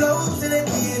 She blows in at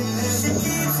the end. She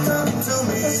keeps coming to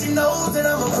me. And she knows that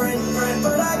I'm a friend.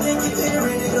 But I can't keep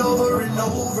hearing it over and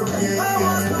over again. I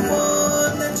was the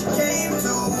one that you came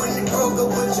to when you broke up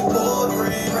with your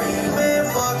boyfriend. Man,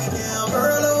 fuck him.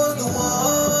 Girl, I was the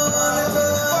one that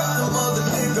fucked the mother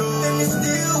nigga. And you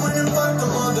still went and fucked the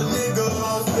mother nigga.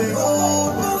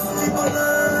 Oh, most people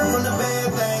learn from the bad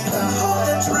things. I hope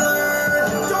that you learn.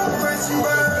 Don't crash and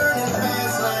burn in the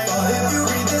fast lane. If you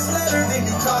read this letter, then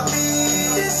you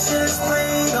copy. This shit is plain.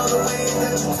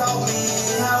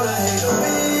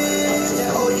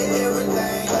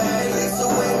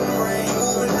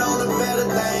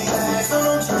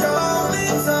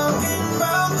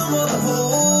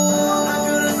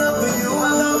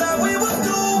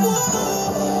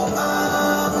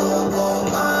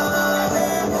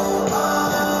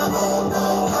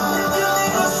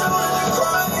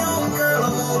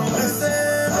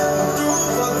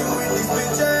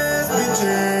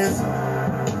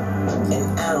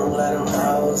 I don't let them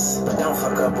hoes. But don't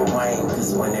fuck up with Wayne,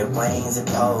 cause when it rains, it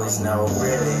pours. No,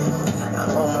 really.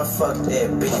 I'm on my fuck that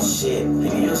bitch shit.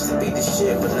 You used to be the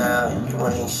shit, but now you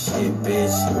ain't shit,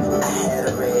 bitch. I had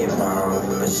a red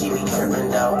bone, but she be tripping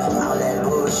though. All that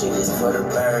bullshit is for the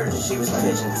birds. She was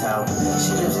pigeon toe.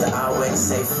 She used to always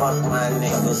say fuck my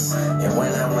niggas. And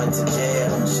when I went to jail,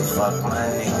 she fucked my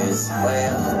niggas.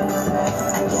 Well,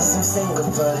 I guess I'm single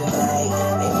for the day.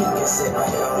 And you can sit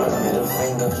right on the middle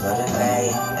finger for the day.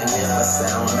 And if I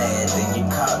sound mad, then you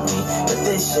caught me. But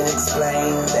this should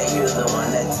explain that you're the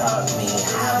one that taught me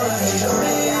how to hate a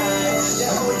man.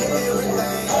 Show you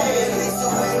everything. At least the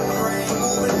way we rain,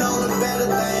 moving on to better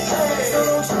things. So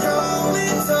don't you call me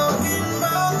talking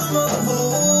about the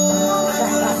motherfucker. I'm not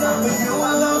good enough for you.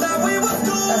 I know that we was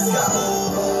cool. Let's go.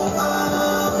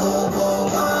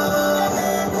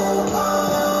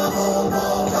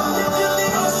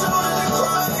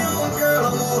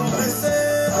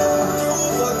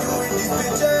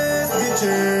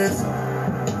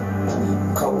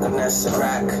 Coconut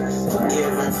Ciroc,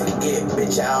 forgive and forget,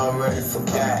 bitch, I already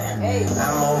forgot. Hey.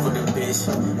 I'm over the bitch,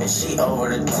 and she over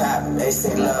the top. They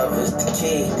say love is the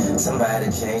key, somebody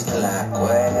change the lock,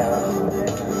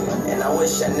 well. And I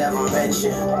wish I never met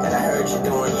you, and I heard you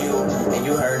doing you, and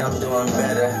you heard I'm doing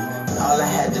better. All I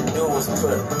had to do was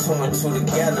put 2 and 2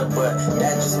 together, but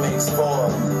that just makes 4,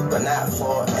 but not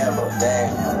forever,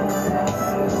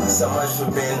 damn. So much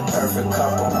for being a perfect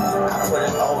couple. I put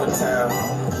in overtime,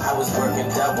 I was working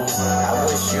doubles. I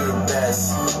wish you the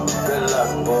best. Good luck,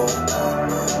 boo.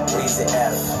 Weezy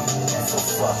F. So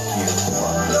fuck you.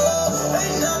 No,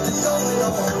 ain't nothing going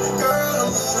on. Girl,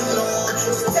 I'm moving on.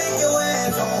 So take your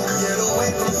hands on. Get away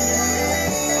from me.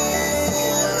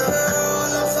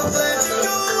 Girl, I'm so glad you're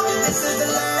gone. This is the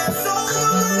last song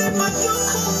I'm ready for you.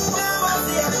 Now I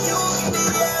see how you can be.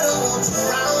 I don't want you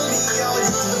around me. All you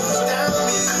do is down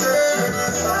me, girl.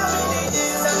 How many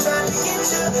years I tried to get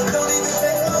you? Don't even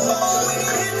take my phone when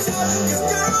you hit you. Cause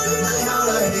girl, you know how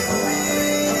to hit me.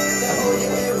 Oh,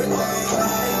 yeah, everything.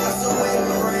 That's the way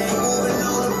we rain. Moving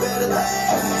on to better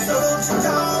things. So don't you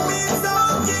call me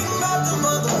talking about the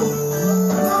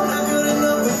motherfucker. I'm not good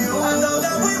enough for you. I know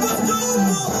that we was cool.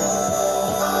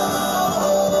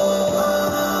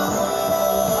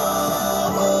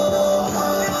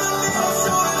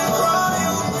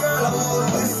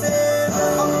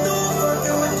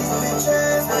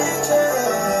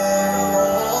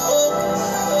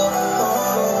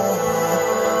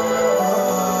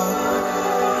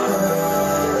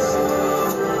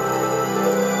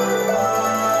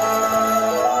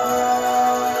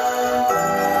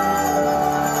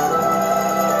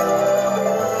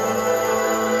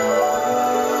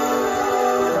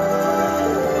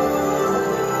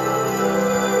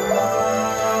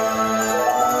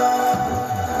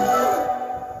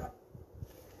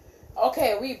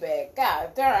 Okay, we back.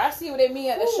 God darn, I see what they mean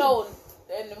at the show.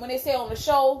 And when they say on the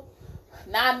show,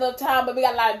 not enough time, but we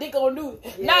got a lot of dick on duty.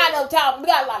 Yeah. Not enough time, we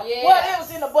got a lot of what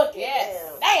else in the bucket.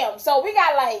 Yes. Damn. So we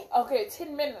got like, okay,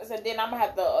 10 minutes, and then I'm going to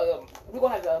have to, we're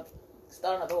going to have to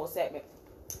start another whole segment.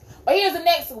 But here's the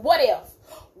next what if.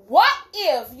 What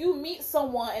if you meet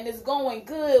someone and it's going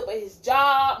good, but his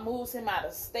job moves him out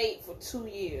of state for 2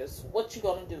 years? What you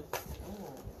going to do?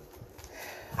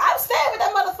 I'm staying with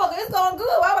that motherfucker. It's going good.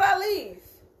 Why would I leave?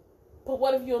 But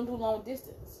what if you don't do long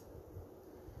distance?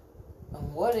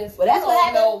 And what if Well, you that's what don't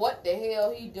happened. know what the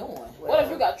hell he doing? What if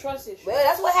you got trust issues? Well,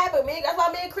 that's what happened, man. That's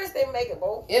why me and Chris didn't make it,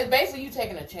 bro. It's basically you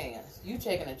taking a chance. You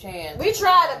taking a chance. We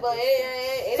tried it, but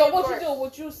it So didn't what work. you do?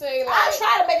 What you say? Like, I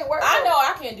tried to make it work. I though. know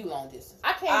I can't do long distance.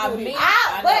 I can't do it.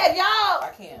 I But know. if y'all,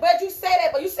 I can't. but you say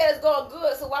that, but you said it's going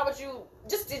good. So why would you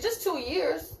just 2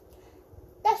 years?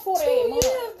 That's 48 2 months.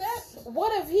 years, that's-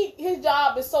 What if his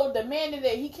job is so demanding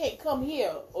that he can't come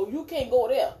here or you can't go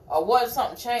there? Or what if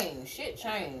something changed? Shit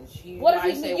changed. You What if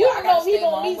might he, say, you well, I don't know gotta if he stay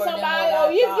gonna meet longer than somebody what I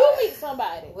or you thought. meet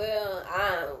somebody?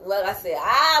 Well, like I said,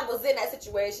 I was in that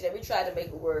situation and we tried to make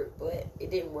it work, but it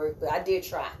didn't work. But I did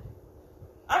try.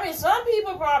 I mean, some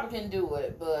people probably can do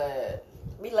it, but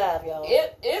We live, y'all.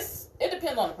 it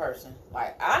depends on the person.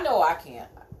 Like I know I can't.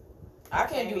 I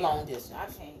can't do long distance. I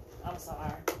can't. I'm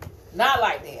sorry. Not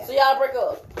like that. So y'all break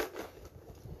up.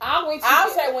 I'll wait. I'll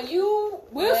say when you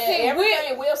We'll when see.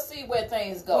 everything we'll see where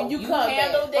things go. When you come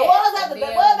handle back. that. But what was and that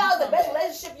then was you the best come back.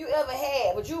 relationship you ever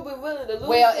had? Would you be willing to lose?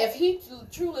 Well, that? if he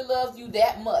truly loves you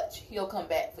that much, he'll come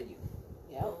back for you.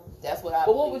 Yeah. That's what I.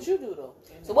 But what believe. would you do though?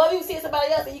 So what if you see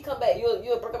somebody else and he come back? You'll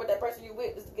break up with that person you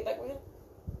with just to get back with him?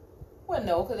 Well,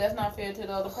 no, because that's not fair to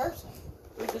the other person.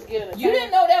 We just get an You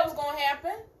didn't know that was gonna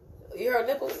happen, You heard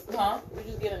nipples? huh? We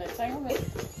just get an entanglement.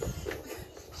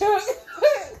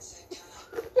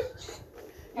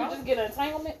 You just get an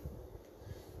entanglement.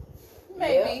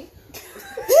 Maybe.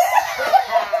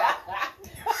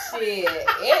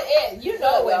 Shit. You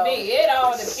know with me, it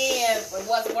all depends on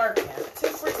what's working. Too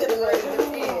free to the great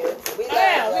depends. We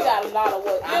got a lot of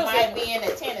work. I might be in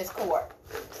the tennis court.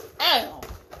 Damn.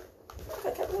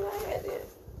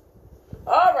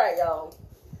 All right, y'all.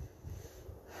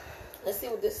 Let's see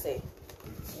what this say.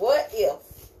 What if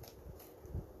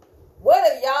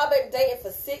y'all been dating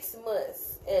for 6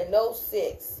 months and no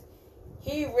sex?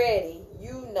 He ready,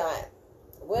 you not.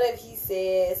 What if he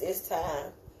says it's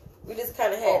time? We just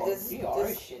kind of had this. We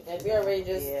already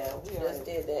did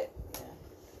that.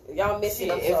 Yeah. Y'all missing.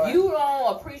 Shit, if you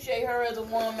don't appreciate her as a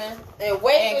woman and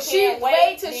wait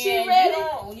till she ready,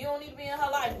 you don't need to be in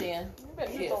her life. Then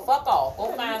shit, fuck off.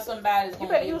 Go find somebody. You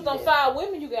better use them 5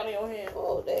 women you got in your hand.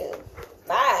 Oh damn,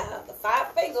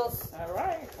 5 fingers. All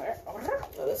right. Oh,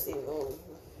 let's see.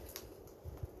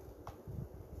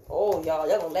 Oh y'all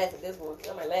gonna laugh at this one.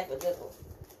 Y'all might laugh at this one.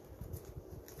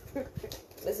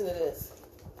 Listen to this.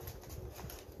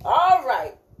 All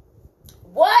right.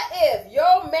 What if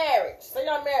your marriage, say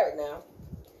y'all married now.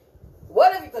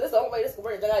 What if, because this is the only way this can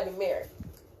work, y'all gotta be married.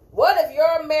 What if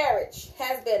your marriage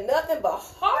has been nothing but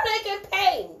heartache and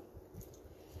pain,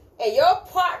 and your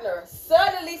partner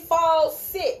suddenly falls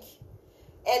sick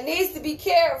and needs to be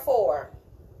cared for?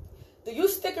 Do you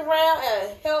stick around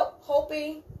and help,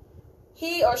 hoping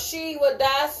he or she will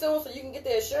die soon so you can get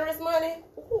the insurance money?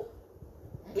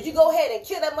 Do you go ahead and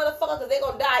kill that motherfucker because they're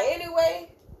going to die anyway?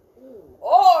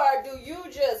 Or do you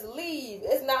just leave?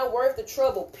 It's not worth the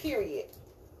trouble, period.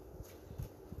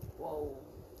 Whoa.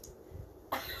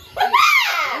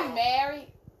 You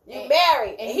married? You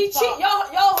married. And he cheated. Your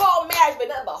whole marriage been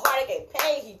nothing but heartache and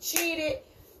pain. He cheated.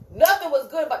 Nothing was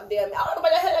good about the damn. I don't know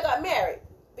about y'all got married.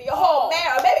 But your whole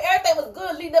marriage, or maybe everything was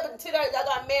good leading up until y'all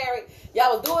got married.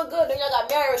 Y'all was doing good, then y'all got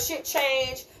married, shit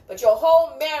changed. But your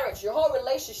whole marriage, your whole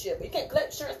relationship, you can't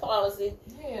collect insurance policy.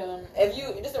 Yeah. If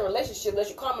you just a relationship, unless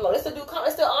you common law. They still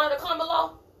honor the common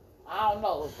law. I don't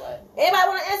know, but anybody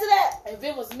want to answer that? If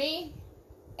it was me,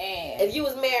 and if you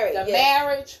was married, the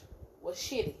marriage was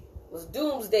shitty. Was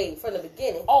doomsday from the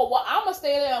beginning. Oh well, I'm gonna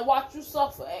stay there and watch you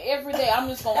suffer. And every day, I'm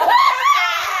just gonna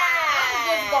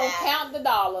count the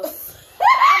dollars.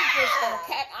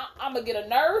 I'm gonna get a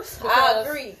nurse. I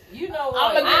agree. You know what?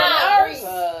 I'm gonna get a nurse.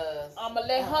 I'm gonna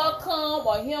let her come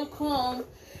or him come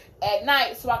at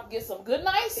night so I can get some good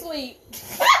night's sleep.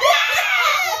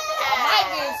 I might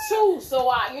get 2, so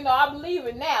I believe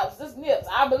in naps. This nips,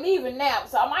 I believe in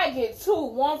naps. So I might get 2,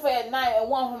 one for at night and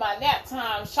one for my nap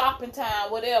time, shopping time,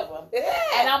 whatever. Yeah.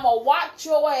 And I'm gonna watch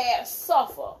your ass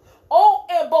suffer.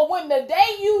 But when the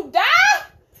day you die.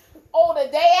 Oh,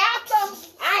 the day after,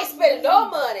 I ain't spending no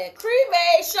money.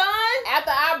 Cremation.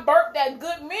 After I burp that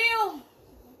good meal,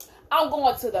 I'm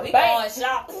going to the bank. Going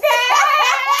shopping. What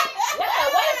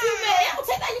if you don't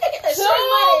take that? You can get the insurance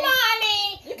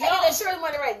money. You can't get the insurance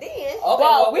money right then. Okay,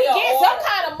 but we get some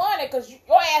kind of money because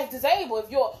your ass disabled.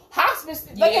 If you're hospice,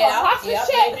 they give a hospice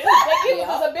check. They give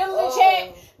a disability check.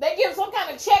 They give some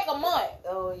kind of check a month.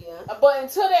 Oh yeah. But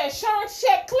until the insurance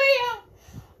check clear.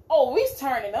 Oh, we's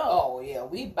turning up. Oh, yeah,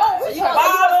 we buy. So you gonna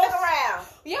stick around.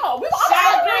 Yo, we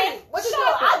I agree. What you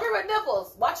doing? I agree with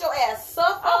Nipples. Watch your ass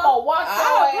suffer. I'm gonna watch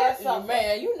your ass suffer.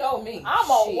 Man, you know me. I'm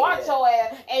gonna watch your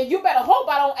ass. And you better hope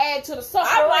I don't add to the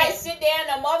suffering. I might sit there in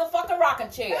a motherfucking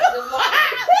rocking chair. Just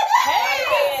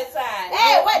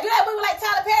hey, wait, do that movie like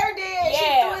Tyler Perry did.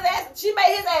 Yeah. She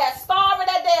made his ass starve in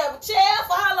that damn chair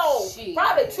for how long?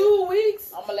 Probably 2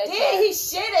 weeks. I'm gonna let he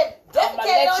shit and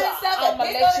defecated on himself and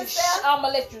pissed on himself. I'm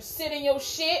gonna let you sit in your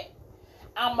shit.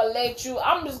 I'm gonna let you So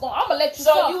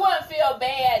suffer. you wouldn't feel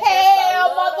bad. Hell,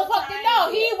 motherfucker, no.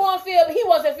 He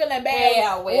wasn't feeling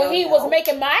bad when he was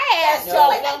making my ass suffer.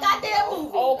 Like that goddamn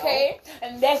movie. Okay,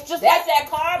 and that's like that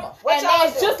karma. And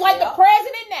that's just like the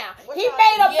president now. He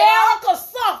made America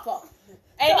suffer.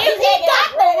 And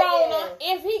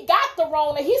if he got the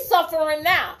Rona, he's suffering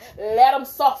now. Let him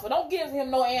suffer. Don't give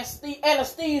him no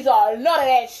anesthesia or none of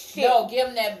that shit. No, give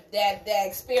him that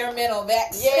experimental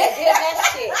vaccine. Yeah, give him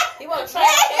that shit. He want to try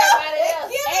everybody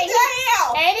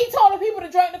else. And he told the people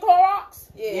to drink the Clorox.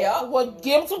 Yeah. Well,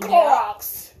 give him some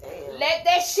Clorox. Damn. Let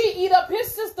that shit eat up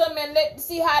his system and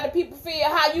see how the people feel,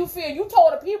 how you feel. You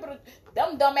told the people,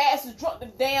 them dumb asses drunk the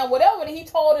damn whatever that he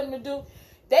told them to do.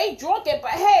 They drunk it,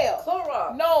 but hell,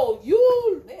 Clorox. No, you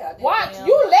watch.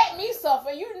 You let me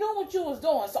suffer. You knew what you was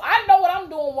doing, so I know what I'm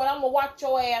doing when I'm gonna watch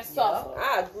your ass suffer.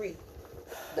 I agree.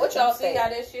 What y'all see how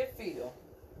that shit feel?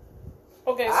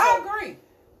 Okay, so I agree.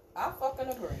 I fucking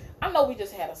agree. I know we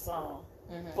just had a song,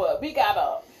 but we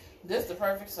got this the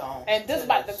perfect song, and this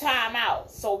about the time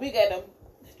out, so we gotta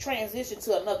transition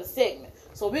to another segment.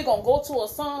 So we're gonna go to a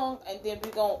song and then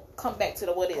we're gonna come back to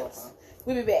the what else.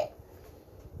 We'll be back.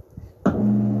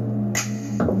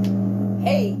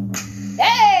 Hey.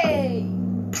 Hey!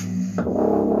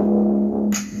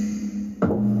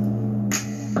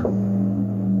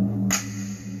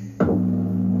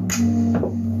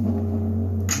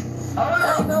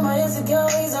 I know my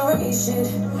insecurities are real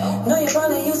shit. Know you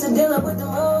probably used to dealing with them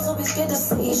hoes who be scared to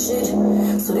say shit.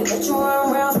 So they let you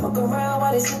run around, fuck around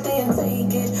while they sit there and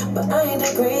take it. But I ain't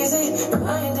that crazy, no,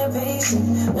 I ain't that patient.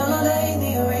 No, that ain't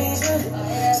the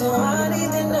arrangement. So I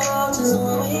need to know just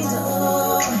what we do.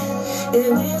 If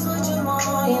it's what you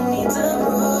want, you need to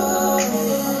prove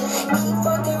it. Keep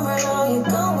fucking around, you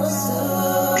going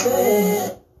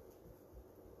stupid.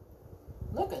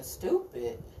 Looking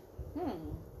stupid.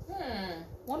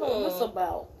 What is this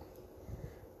about?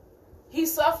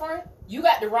 He's suffering. You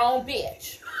got the wrong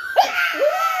bitch.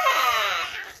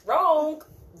 Wrong.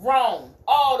 Wrong.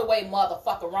 All the way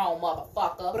motherfucker wrong,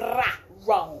 motherfucker.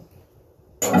 Wrong.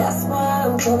 That's why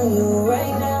I'm telling you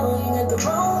right now, you got the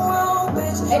wrong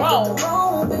bitch. Hey, You wrong. got the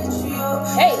wrong bitch, yo.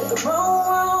 Hey. You got the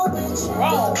wrong bitch. You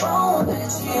got the wrong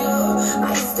bitch, yo. I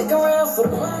ain't stick around for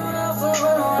the run around, for the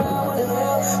run around, what the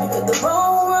hell. You got the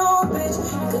wrong bitch.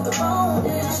 You got the wrong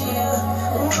bitch, yeah.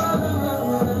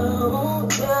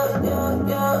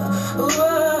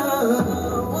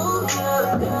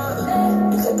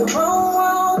 You got the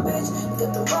wrong bitch. You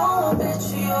got the wrong bitch,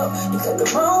 yo. You got the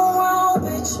wrong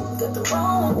bitch. You got the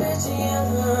wrong bitch, yeah.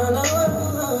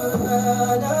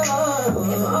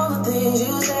 If all the things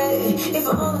you say, if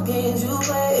all the games you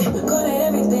play, go to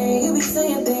everything, you be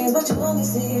saying things, but you only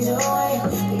see your way.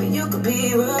 Maybe you could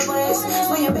be replaced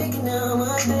when you're making a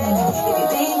mistake. If you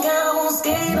think I won't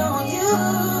skate on you,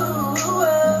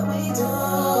 what we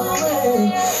doing?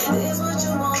 This what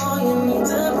you want, you need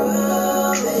to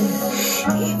prove it.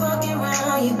 Keep fucking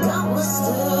around, you got me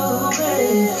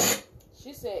stupid.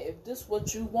 She said, if this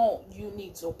what you want, you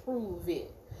need to prove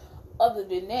it. Other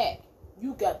than that,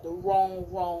 you got the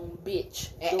wrong bitch.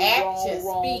 And The actions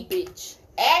wrong speak. bitch.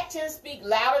 Actions speak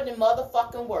louder than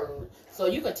motherfucking words. So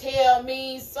you can tell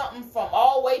me something from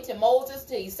all the way to Moses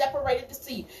till he separated the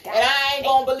sea. And I ain't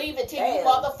gonna believe it till you Damn.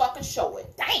 motherfucking show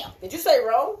it. Damn. Did you say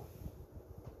wrong?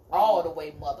 All the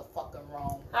way motherfucking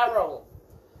wrong. How wrong?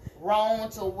 Wrong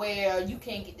to where you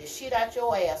can't get the shit out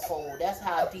your asshole. That's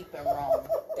how deep and wrong.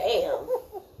 Damn.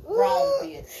 Wrong,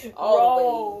 bitch. All the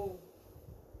way.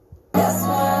 That's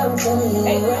why I'm telling you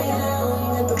right now,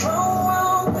 you got the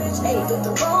wrong bitch. Hey, you got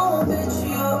the wrong bitch, yo.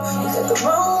 You got the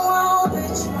wrong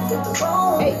bitch. You got the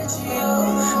wrong bitch, yo.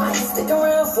 I ain't stick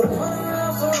around for the run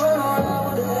around, for the run around,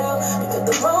 what the hell. You got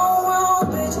the wrong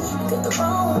bitch. You got the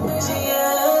wrong bitch,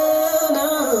 yeah. No.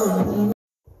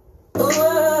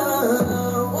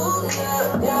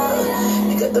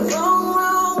 You got the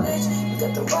wrong bitch. You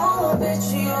got the wrong bitch,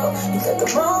 yo. You got the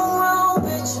wrong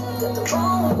bitch. You got the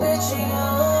wrong bitch, yo.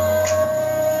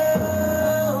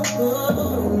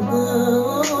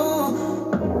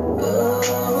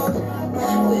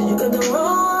 You got the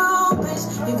wrong bitch.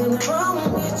 You got the wrong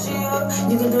bitch, yo.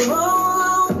 You got the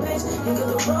wrong bitch. You got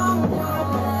the wrong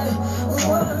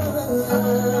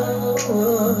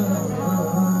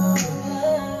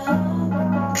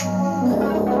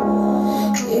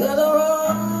You got the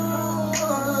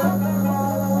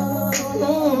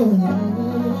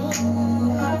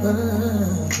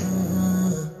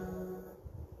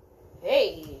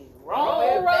Hey, wrong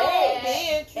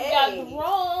bitch. You got the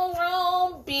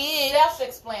wrong bitch.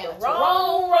 Self-explanatory.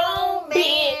 Wrong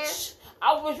bitch.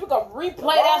 I wish we could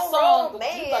replay that song. Wrong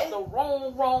But you got the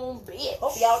wrong bitch.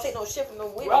 Hope y'all take no shit from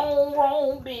them women.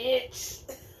 Wrong bitch.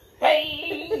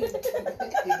 Hey,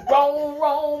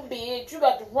 wrong bitch. You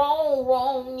got the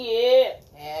wrong, yeah.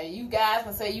 Yeah, you guys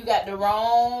can say you got the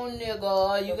wrong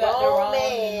nigga. You got the wrong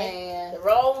man. The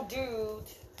wrong dude.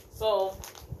 So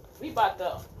we about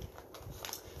to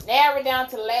narrow it down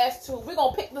to the last two. We're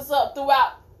gonna pick this up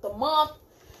throughout the month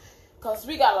because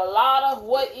we got a lot of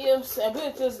what ifs, and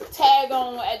we'll just tag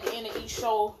on at the end of each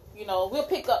show. You know, we'll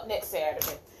pick up next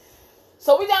Saturday.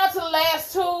 So we down to the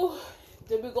last two.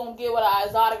 Then we're gonna get with our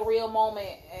exotic real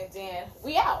moment, and then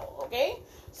we out. Okay.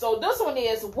 So this one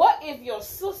is: what if your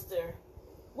sister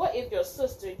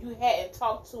you hadn't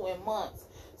talked to in months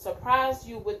surprised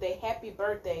you with a happy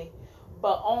birthday,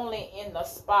 but only in the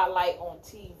spotlight on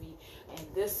TV? And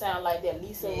this sound like that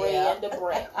Lisa Ray and the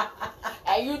Brat.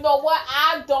 And you know what?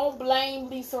 I don't blame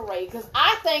Lisa Ray because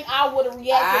I think I would have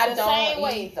reacted the same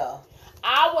way. Either.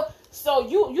 I would. So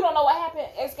you don't know what happened?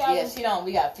 Ex-guys? Yeah, she don't.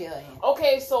 We gotta tell him.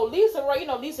 Okay, so Lisa Ray,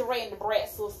 Lisa Ray and the Brat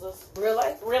sisters. Real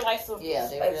life? Real life sisters. Yeah,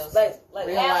 they Like, real like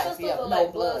real half life. sisters Yeah, or no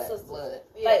like blood. blood sisters? Blood.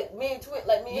 Yeah. Like me and twin,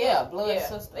 like me and Yeah, him? blood Yeah,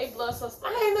 sisters. they blood sisters. I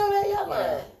didn't know that. Y'all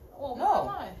Yeah. lying. Oh, No. why am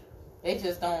I? They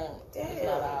just don't. It's Damn.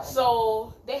 not ours.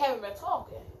 So they haven't been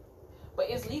talking, but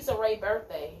it's Lisa Ray's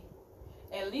birthday,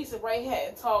 and Lisa Ray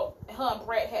hadn't talked. Her and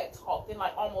Brat had talked in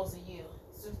like almost a year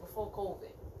since before COVID.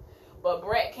 But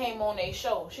Brat came on a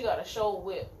show. She got a show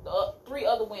with 3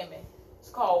 other women.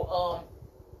 It's called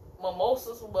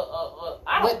Mimosas.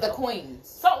 I don't with the know. queens.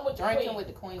 Something with the Drinking queens. with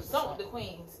the queens. or Something with the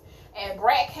queens. And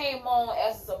Brat came on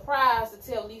as a surprise to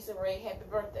tell Lisa Ray happy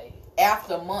birthday.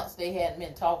 After months they hadn't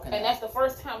been talking. And that's the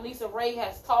first time Lisa Ray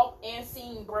has talked and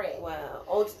seen Brat. Wow.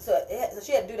 Oh, so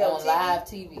she had to do that on live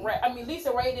TV.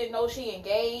 Lisa Ray didn't know she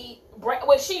engaged.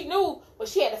 Well, she knew, but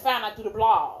she had to find out through the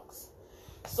blogs.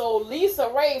 So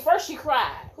Lisa Ray, first she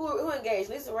cried. Who engaged?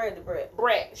 Lisa Ray or the Brat?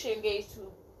 Brat, she engaged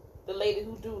to the lady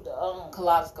who do the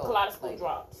Kaleidoscope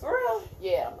drops. For real?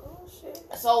 Yeah. Oh shit.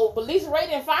 So, but Lisa Ray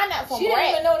didn't find out from She Brat.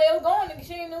 didn't even know they was going.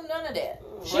 She didn't know none of that.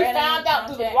 She Brat found ain't out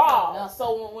through the contact, blog. nothing.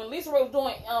 So when Lisa Ray was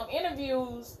doing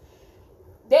interviews,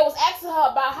 they was asking her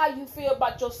about how you feel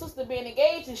about your sister being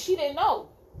engaged, and she didn't know,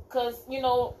 cause and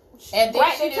then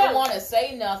Brat she tell didn't her. want to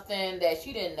say nothing that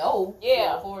she didn't know.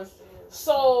 Yeah. So of course.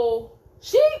 So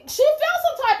she felt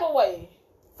some type of way.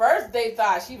 First they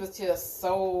thought she was just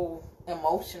so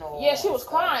emotional. Yeah, she was and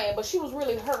stuff. crying, but she was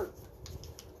really hurt.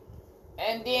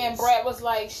 And then Brat was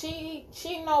like, she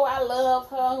know I love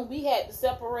her. We had to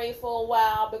separate for a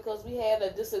while because we had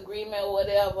a disagreement or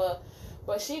whatever.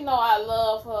 But she know I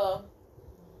love her.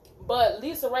 But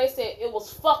Lisa Ray said it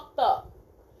was fucked up.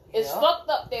 It's Yeah. fucked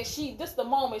up that this the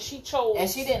moment she chose. And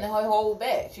she didn't hold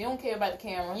back. She don't care about the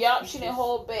camera. Yep, she didn't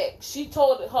hold back. She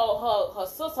told her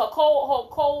sister, her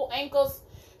cold ankles.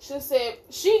 She said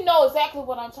she know exactly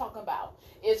what I'm talking about.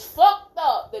 It's fucked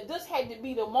up that this had to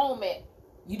be the moment.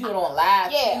 You do it on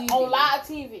live Yeah, TV. on live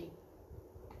TV.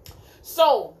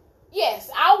 So, yes,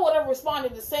 I would have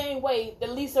responded the same way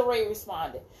that Lisa Ray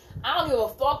responded. I don't give a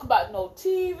fuck about no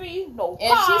TV, no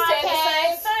And podcast. she said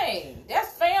the same thing. That's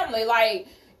family. Like,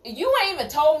 you ain't even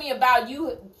told me about you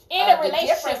In a the relationship.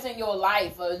 difference in your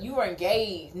life, or you were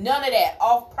engaged. None of that.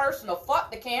 Off personal.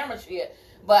 Fuck the camera shit.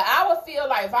 But I would feel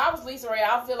like, if I was Lisa Ray,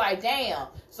 I would feel like, damn.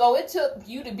 So it took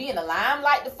you to be in the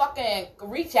limelight to fucking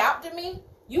reach out to me?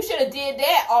 You should have did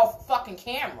that off fucking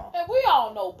camera. And we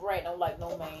all know Brat don't like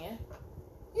no man.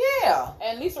 Yeah.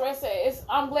 And Lisa Ray said,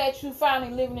 I'm glad you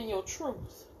finally living in your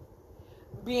truth.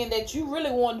 Being that you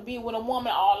really wanted to be with a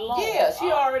woman all along. Yeah,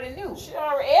 she already knew.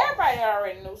 Everybody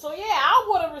already knew. So yeah, I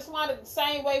would have responded the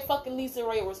same way fucking Lisa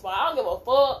Ray responded. I don't give a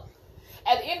fuck.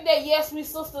 At the end of the day, yes, we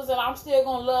sisters and I'm still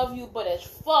gonna love you, but it's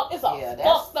fucked up All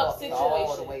the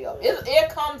situation. way up. It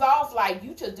comes off like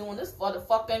you just doing this for the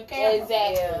fucking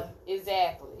camera.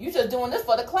 Exactly. You just doing this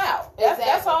for the clout. That's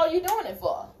Exactly. all you doing it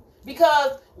for.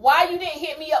 Because why you didn't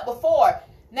hit me up before?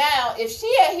 Now, if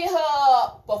she had hit her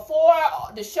up before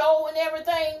the show and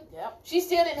everything, Yep. she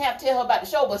still didn't have to tell her about the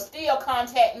show, but still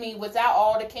contact me without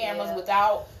all the cameras, Yeah.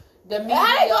 without the media.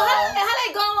 How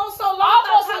they gone on so long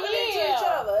Almost without a talking to year. each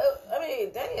other? I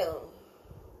mean, damn.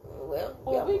 Well,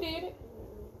 Well, we did it.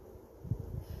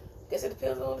 guess it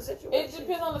depends on the situation. It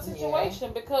depends on the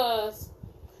situation because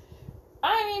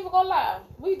I ain't even gonna lie.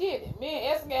 We did it. Me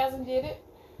and S-Gasm did it.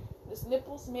 It's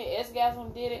Nipples. Me and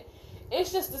S-Gasm did it.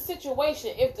 It's just the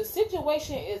situation. If the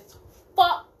situation is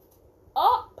fucked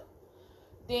up,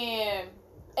 then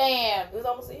It was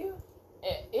almost a year.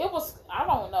 it was. I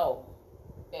don't know.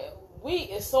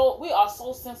 We are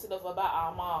so sensitive about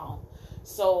our mom.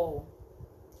 So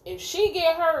if she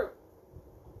get hurt,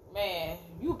 man,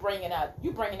 you bringing out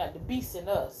the beast in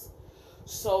us.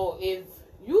 So if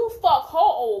you fuck her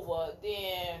over,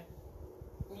 then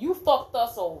you fucked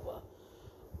us over.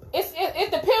 It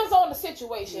depends on the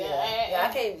situation. And I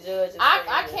can't judge.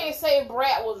 I can't say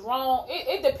Brat was wrong.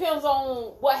 It depends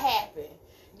on what happened.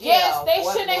 Yeah, Yes, they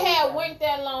what shouldn't have really had happened. went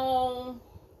that long.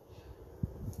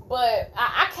 But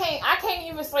I can't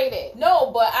even say that.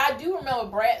 No, but I do remember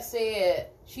Brat said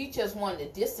she just wanted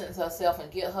to distance herself and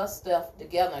get her stuff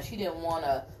together, and she didn't want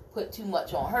to put too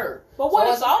much on her. But what so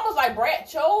if it's almost like Brat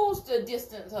chose to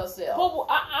distance herself.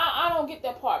 But I don't get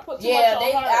that part. Put too much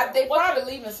on her. they What probably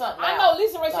you- leaving something I out. know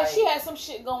Lisa Ray said Like, she had some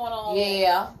shit going on.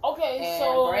 Yeah. Okay, And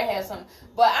so Brat had some,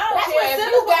 but I don't That's care what if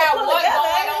sisters you got gonna what put together,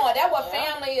 going ain't on. That's what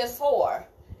Yeah. family is for.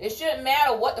 It shouldn't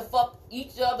matter what the fuck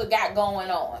each other got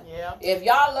going on. Yeah. If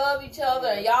y'all love each other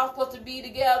and y'all supposed to be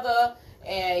together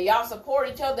and y'all support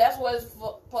each other, that's what it's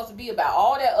supposed to be about.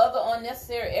 All that other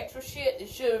unnecessary extra shit, it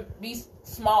should be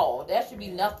small. That should be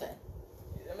nothing.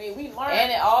 mean, we learn.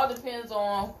 And it all depends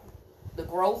on the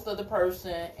growth of the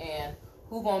person and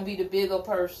who gonna be the bigger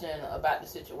person about the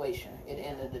situation at the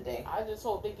end of the day. I just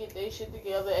hope they get their shit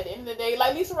together at the end of the day.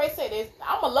 Like Lisa Ray said,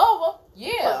 I'm a lover.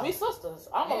 Yeah. 'Cause we sisters.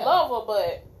 I'm a Yeah. lover,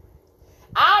 but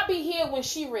I'll be here when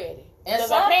she ready. And Because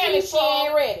some apparently she people-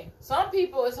 ain't ready. Some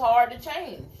people it's hard to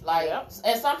change. Like, Yeah.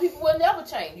 and some people will never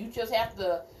change. You just have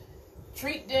to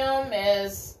treat them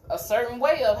as a certain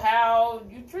way of how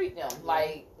you treat them,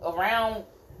 like around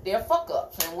their fuck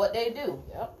ups and what they do.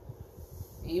 Yep.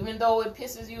 Even though it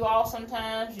pisses you off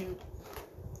sometimes,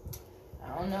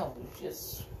 I don't know. It's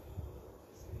just,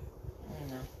 I don't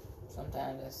know.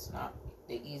 Sometimes that's not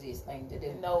the easiest thing to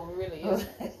do. No, it really is.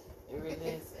 It really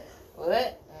is.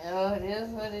 But, it is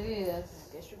what it is.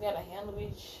 I guess you gotta handle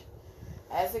each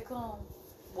as it comes.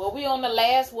 Well, we on the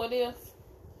last what if.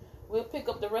 We'll pick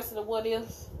up the rest of the what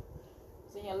ifs.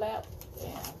 It's in your lap.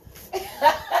 Damn.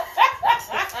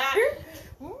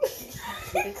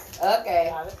 Okay.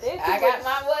 I got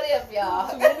my what if, y'all.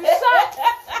 Too many shots.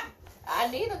 I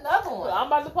need another Well, one. I'm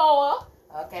about to pour up.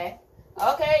 Okay.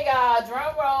 Okay, y'all.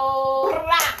 Drum roll.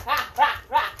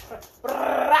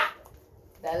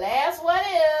 The last what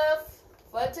if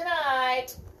for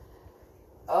tonight.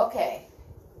 Okay.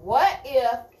 What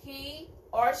if he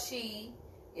or she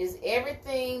is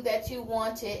everything that you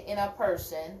wanted in a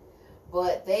person,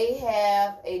 but they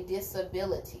have a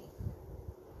disability?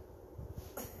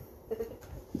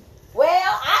 Well,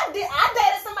 I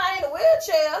dated somebody in a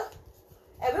wheelchair,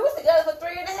 and we was together for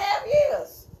 3.5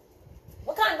 years.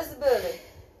 What kind of disability?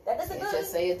 That They disability?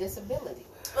 just say a disability.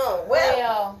 Oh, well.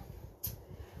 Well,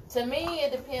 to me,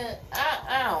 it depends.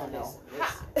 I don't know.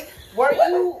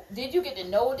 Did you get to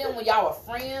know them when y'all were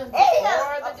friends Hey, he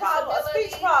before got the a problem, a disability?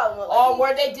 speech problem. Or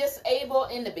were they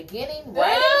disabled in the beginning?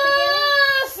 Right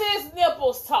at Sis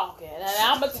Nipples talking, and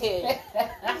I'm gonna tell you. the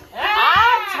beginning?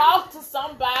 I talked to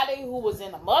somebody who was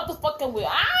in a motherfucking wheel.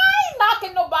 I ain't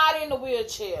knocking nobody in the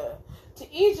wheelchair.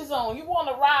 To each his own. You want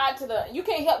to ride to the. You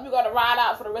can't help. You got to ride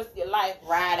out for the rest of your life.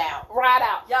 Ride out. Ride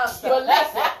out. Y'all But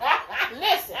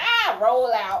listen.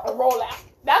 Roll out. Roll out.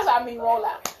 That's what I mean. Roll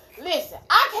out. Listen.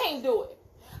 I can't do it.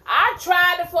 I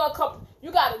tried it for a couple.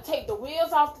 You got to take the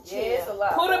wheels off the Yeah, chair. it's a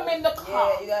lot. Put him in the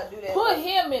car. Yeah, you got to do that. Put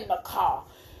him in the car.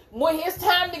 When it's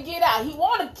time to get out, he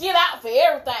want to get out for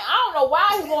everything. I don't know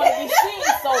why he want to be seen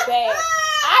so bad.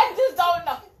 I just don't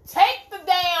know. Take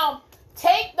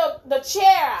the chair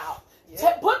out.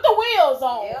 Yep. Put the wheels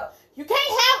on. Yep. You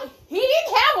can't have. He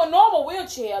didn't have a normal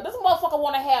wheelchair. This motherfucker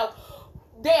want to have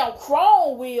damn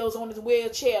chrome wheels on his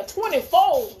wheelchair.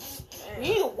 24s.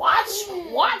 You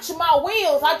watch my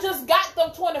wheels. I just got them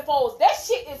 24s. That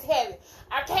shit is heavy.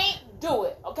 I can't do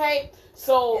it. Okay,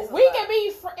 so It's a we lot. can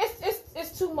be.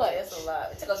 It's too much. It's a lot.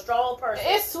 It took a strong person.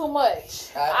 It's too much.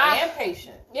 And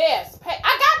patient. Yes, I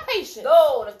got patience.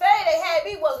 No, the thing they had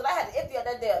me was when I had to empty out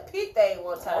that damn pee thing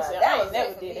one time. Oh, see, I that ain't was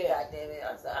never it for did me, that. goddamn it.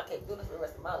 I said, I can't do this for the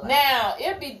rest of my life. Now,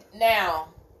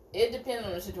 it depends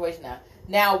on the situation now.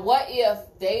 Now, what if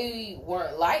they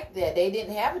weren't like that? They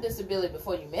didn't have a disability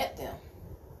before you met them.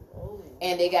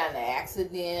 And they got in an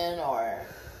accident or...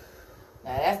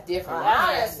 Now, that's different. I You done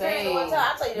can't experienced say it one time.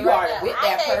 I tell you you right are now, with I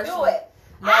that can't person. do it.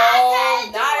 No, I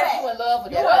can't do not if it. you in love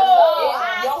with that You person. in love.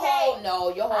 I Your whole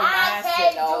can't. your whole I mindset.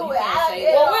 can't No, do you it. can't I say did.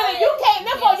 that. Well, really, you can't. You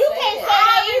You can't can't say say that. that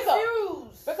I either.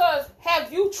 refuse. Because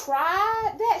have you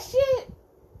tried that shit?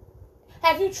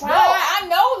 Have you tried? No, I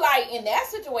know, like, in that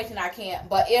situation, I can't.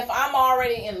 But if I'm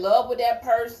already in love with that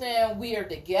person, we are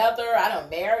together, I done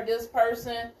married this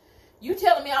person, you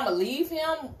telling me I'm going to leave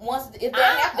him once, if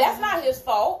that happens, that's not his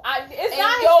fault. It's And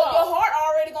not your his fault. heart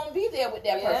already going to be there with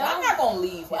that person. Yeah. I'm not going to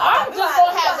leave him. I'm You just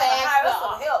gotta- gonna have you to gotta hire ask us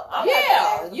some for help. I'm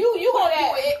Yeah, not you going to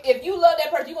that. do it. If you love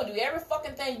that person, you're going to do every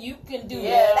fucking thing you can do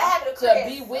Yeah, that happened to to Chris.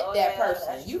 be with Oh, that yeah, person.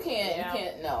 that's You true.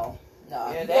 can't, no. Yeah,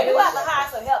 You that Yeah, can't we do have to that.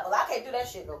 hire some help, but I can't do that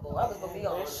shit no more. I'm just gonna be That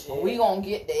honest. shit. But we gonna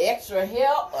get the extra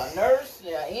help, a nurse,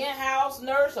 an in-house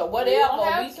nurse, or whatever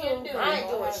have we can to. do I ain't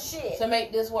doing shit. to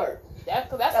make this work. That's I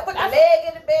put the that's leg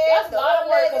in the bed. that's a the lot of other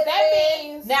work. leg in Cause the that bed.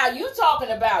 means Now you talking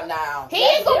about now? he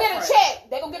that's ain't gonna get a different. check.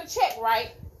 They gonna get a check,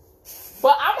 right?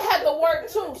 But I'm gonna have to work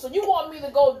too. So you want me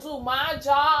to go do my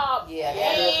job Yeah,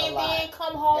 that is a and lot. then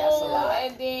come That's a home lot.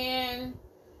 and then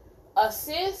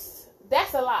assist?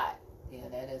 That's a lot. Yeah,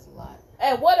 that is a lot.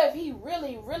 And what if he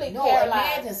really, really No,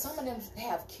 paralyzed? imagine some of them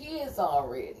have kids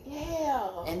already, Yeah.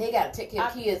 and they gotta take care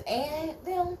of kids and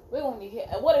them. We gonna need him.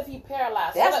 And what if he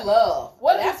paralyzed? That's what if, love.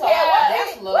 what if That's he all. paralyzed?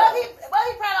 That's love. What if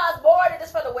he paralyzed more than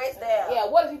just from the waist down? Yeah,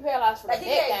 what if he paralyzed from Like the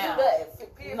he neck can't down? do nothing.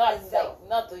 Period. Nothing.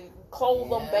 Nothing. Clothe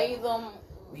them, Yeah. bathe them.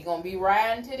 We gonna be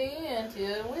riding to the end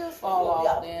till the wheels fall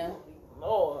off. Then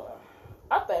Lord.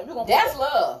 I think we're gonna. That's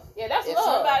love. Yeah, that's If love.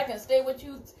 somebody can stay with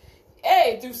you,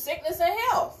 hey, through sickness and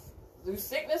health. You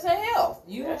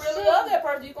That's really true. love that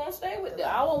person, you're gonna stay with them.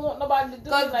 I don't want nobody to do me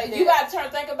Because like that. you got to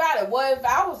think about it. What if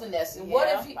I was in that situation? What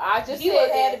if I just he said would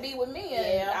have had that. to be with me and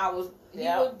Yeah.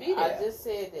 he would be there? I just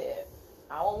said that.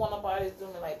 I don't want nobody to do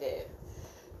me like that.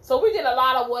 So we did a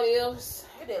lot of what ifs.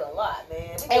 We did a lot,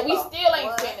 man. And we did about still ain't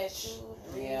 1, finished. 2,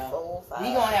 3, Yeah. 4, 5. We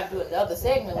gonna have to do another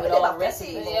segment We with did all the about rest of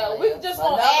 15. them. Yeah, we just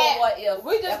gonna Another add. what if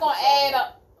We just gonna episode. add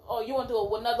up. Oh, you want to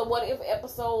do another what if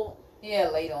episode? Yeah,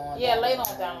 later on. Yeah, down later the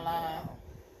on down the line.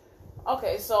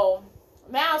 Okay, so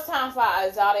now it's time for our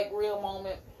exotic real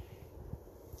moment.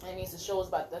 And these shows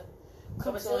about to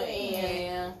come to an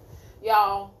end. Yeah.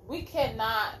 Y'all, we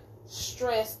cannot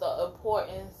stress the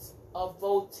importance of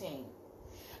voting.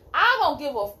 I don't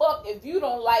give a fuck if you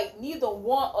don't like neither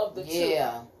one of the two.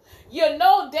 Yeah. You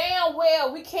know damn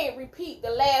well we can't repeat the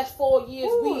last 4 years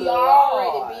Ooh, we Lord.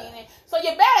 already been in. So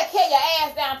you better carry your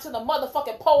ass down to the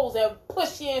motherfucking polls and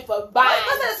push you in for Biden.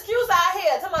 What's the excuse out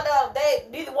here? Talking about they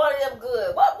neither one of them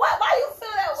good. Why you feel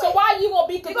that way? So why you gonna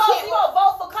be you content? gonna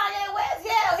vote for Kanye West?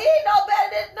 Yeah, he ain't no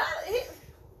better than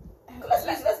none.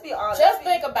 Let's be honest. Just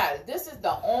think about it. This is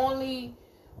the only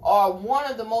or one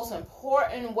of the most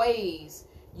important ways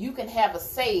you can have a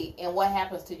say in what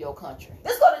happens to your country.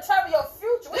 This is gonna determine your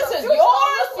future. What This your is future your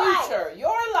gonna look like. future,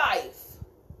 your life.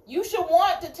 You should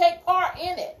want to take part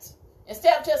in it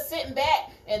instead of just sitting back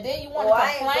and then you want Oh, to I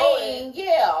ain't complain.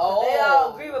 Yeah, They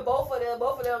all agree with both of them.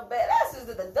 Both of them bad. That's just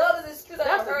the dumbest excuse I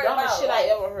That's ever the heard dumbest about. shit I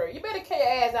ever heard. You better carry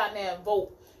your ass out there and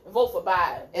vote for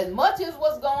Biden. As much as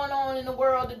what's going on in the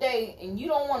world today, and you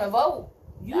don't want to vote,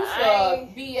 you Nah,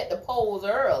 should be at the polls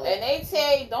early. And they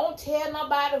tell you, don't tell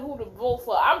nobody who to vote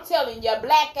for. I'm telling you,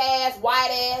 black ass, white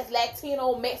ass,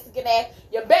 Latino, Mexican ass,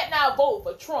 you better not vote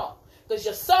for Trump. Because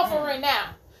you're suffering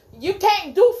now. You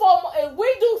can't do if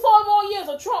we do 4 more years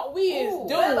of Trump, we is Ooh.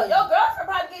 doomed. But your girlfriend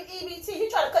probably get EBT. He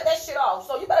trying to cut that shit off.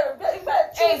 So you better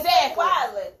choose Exactly.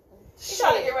 wisely. He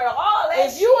trying to get rid of all that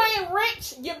If shit. you ain't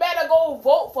rich, you better go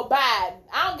vote for Biden.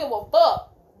 I don't give a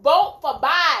fuck. Vote for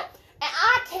Biden. And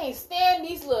I can't stand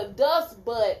these little dust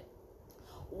butt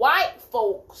white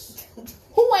folks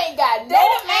who ain't got They no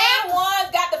the main ones,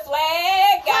 got the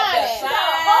flag, got Honey, the got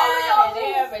a hole in sign, your and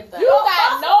roof. everything. You Don't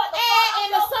got fuck no with the air fuck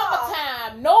in the up your car.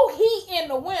 summertime, no heat in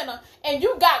the winter, and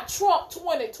you got Trump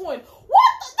 2020.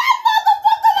 What that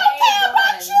motherfucker don't care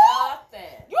about Ain't you? doing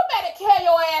nothing. You better carry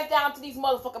your ass down to these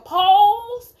motherfucking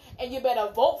polls, and you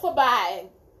better vote for Biden.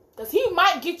 Because he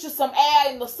might get you some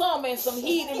air in the summer and some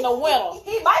heat in the winter.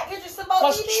 He might get you some more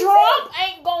Because EBT. Trump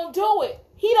ain't going to do it.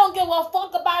 He don't give a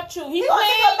fuck about you. He He gonna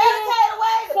take your playing you Medicaid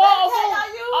away. The for Medicaid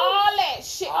on you. all that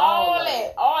shit. All All of that.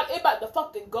 it. All it about to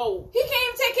fucking go. He can't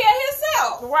even take care of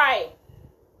himself. Right.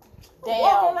 Damn.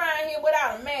 Walk around here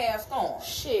without a mask on.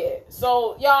 Shit.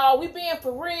 So, y'all, we being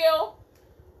for real.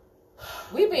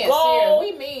 We being Go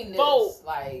serious. We mean this. vote.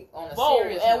 Like, on a Vote.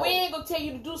 serious And note. we ain't going to tell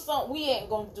you to do something we ain't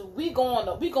going to do. We going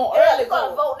Yeah, early we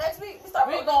gonna vote. vote next week. We start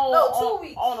We voting. going No, 2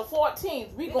 weeks. on the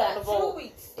 14th. We going got to 2 vote.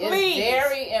 weeks. It's Please.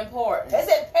 very important. It's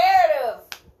imperative.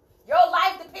 Your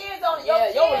life depends on it. Your Yeah,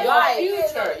 kids' your life life. depends on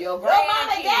Future, it. your Your mom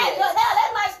and grandkids. dad, your hell,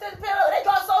 that life still depends on it. They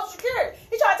go on Social Security.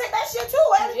 He trying to take that shit too,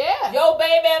 ain't he? Yeah. Your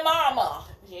baby mama.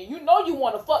 Yeah, you know you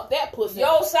want to fuck that pussy.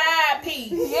 Your side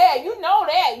piece. Yeah, you know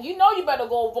that. You know you better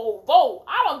go vote. Vote.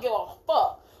 I don't give a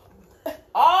fuck.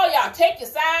 All y'all, take your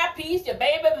side piece, your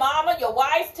baby mama, your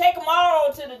wife, take them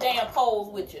all to the damn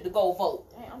polls with you to go vote.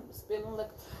 Damn, I'm spilling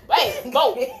liquor. Hey,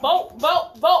 vote, vote,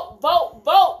 vote, vote, vote,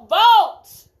 vote, vote.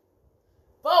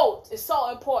 Vote. It's so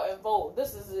important. Vote.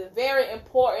 This is a very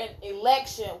important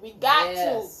election. We got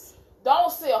Yes. to.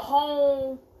 Don't sit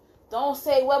home. Don't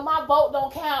say, well, my vote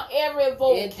don't count. Every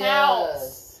vote It counts.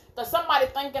 does. There's somebody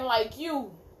thinking like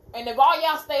you. And if all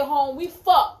y'all stay home, we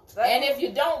fucked. And if you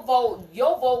don't vote,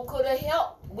 your vote could have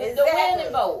helped with the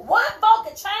winning vote. One vote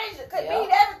could change it. Could Yeah. mean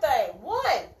everything.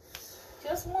 One.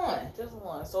 Just one. Just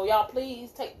one. So y'all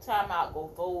please take time out.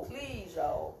 Go vote. Please,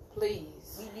 y'all.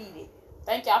 Please. We need it.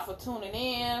 Thank y'all for tuning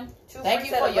in. Thank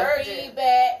you for your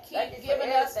feedback. Thank you Keep for giving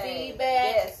us everything.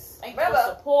 feedback. Yes. Thank you for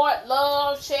Remember, support,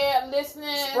 love, share,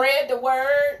 listening. Spread the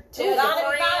word. Tell your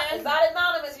friends. Exotic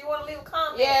Anonymous, you want to leave a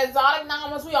comment? Yeah, Exotic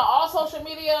Anonymous. We on all social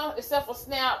media except for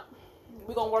Snap.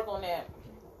 We're going to work on that.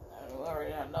 I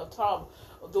already have no trouble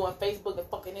doing Facebook and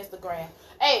fucking Instagram.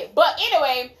 Hey, but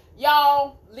anyway,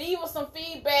 y'all, leave us some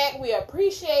feedback. We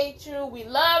appreciate you. We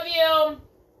love you.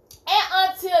 And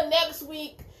until next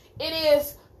week, it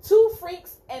is Two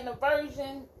Freaks and a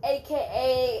Virgin,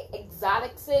 a.k.a.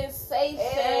 Exotic Sensation.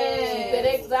 Hey. Keep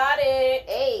it exotic.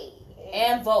 Hey,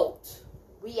 And vote.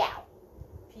 we out.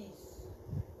 Peace.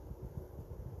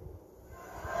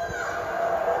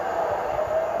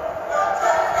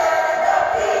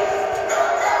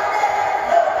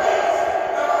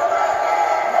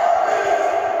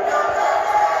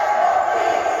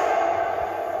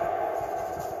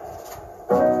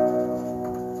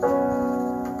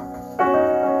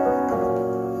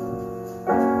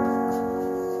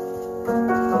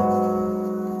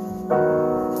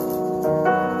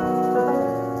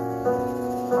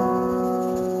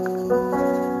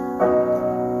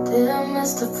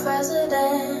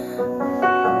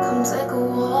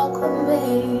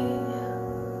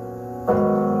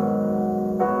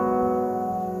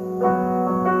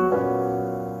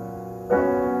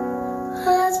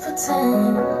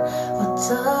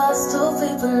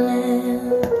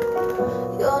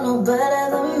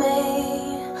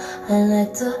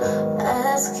 like to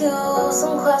ask you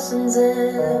some questions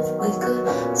if we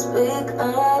could speak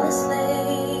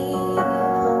honestly.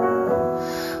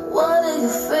 What do you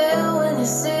feel when you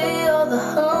see all the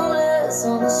homeless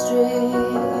on the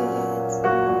streets?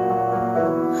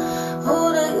 Who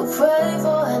do you pray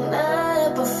for at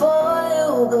night before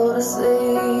you go to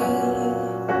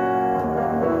sleep?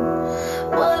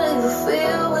 What do you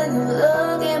feel when you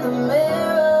look in the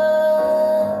mirror?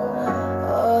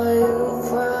 Are you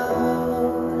proud?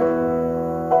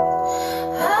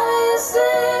 How do you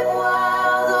sleep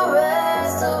while the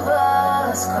rest of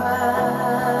us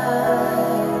cry?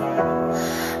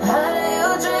 How do you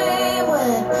dream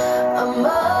when a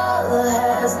mother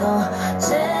has no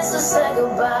chance to say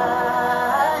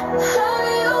goodbye? How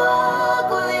do you walk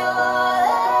with your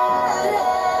head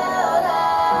held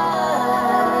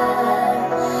high?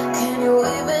 Can you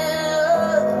even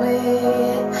look me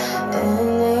in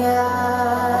the eye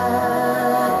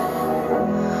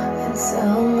and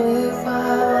tell me why?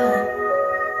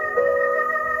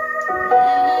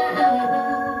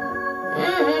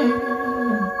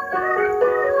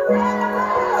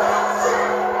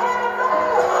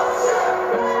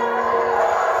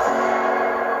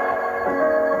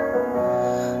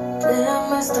 Dear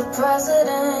Mr.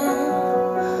 President,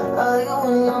 are you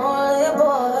a lonely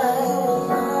boy?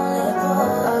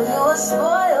 Are you a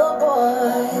spoiled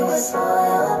boy?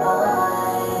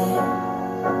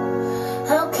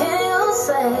 How can you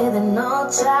say that no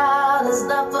child is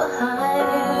left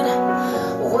behind?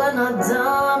 We're not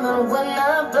dumb and we're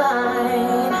not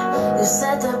blind. You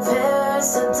sent their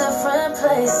parents to different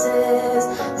places,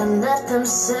 then left them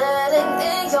sitting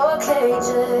in your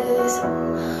cages.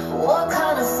 What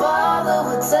kind of father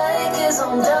would take his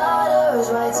own daughter's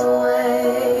rights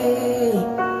away?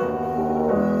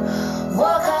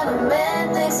 What kind of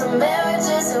man thinks a marriage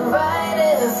isn't right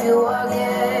if you are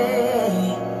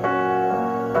gay?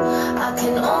 I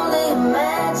can only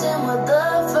imagine what the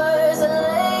first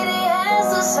lady has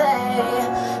to say.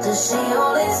 Does she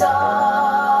only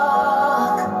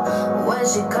talk when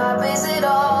she copies it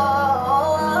all?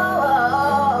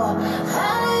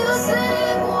 How do you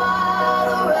sleep while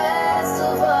the rest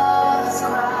of us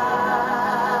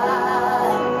cry?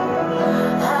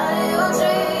 How do you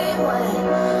dream when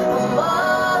a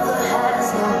mother has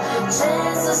no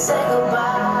chance to say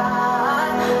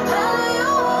goodbye? How do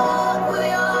you walk with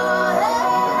your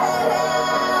head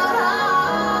held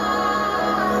high?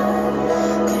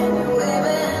 Can you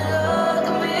even look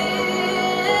me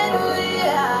in the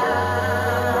eye?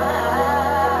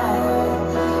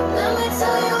 Let me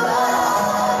tell you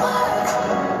about work.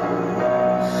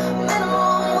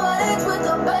 Minimum wage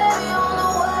with a baby on the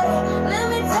way. Let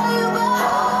me tell you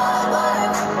about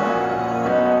work.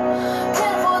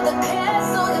 Can't afford the cash,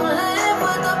 so you live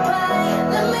with the pain.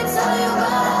 Let me tell you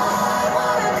about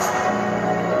work.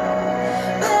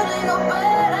 Building a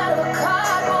bed out of a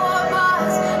cardboard box.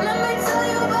 Let me tell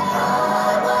you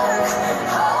about work.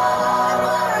 Hard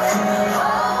work,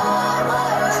 hard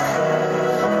work.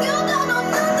 You don't know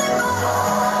nothing but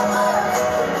hard work.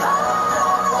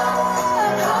 Hard work,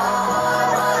 hard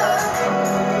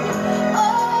work.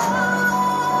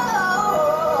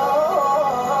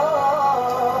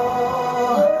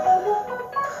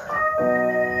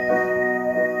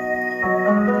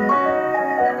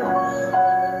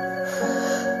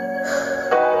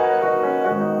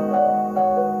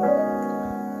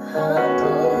 How do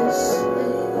you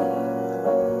sleep?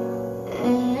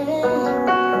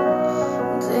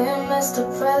 Dear Mr.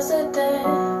 President,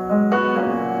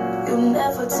 you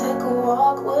never take a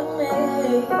walk with me.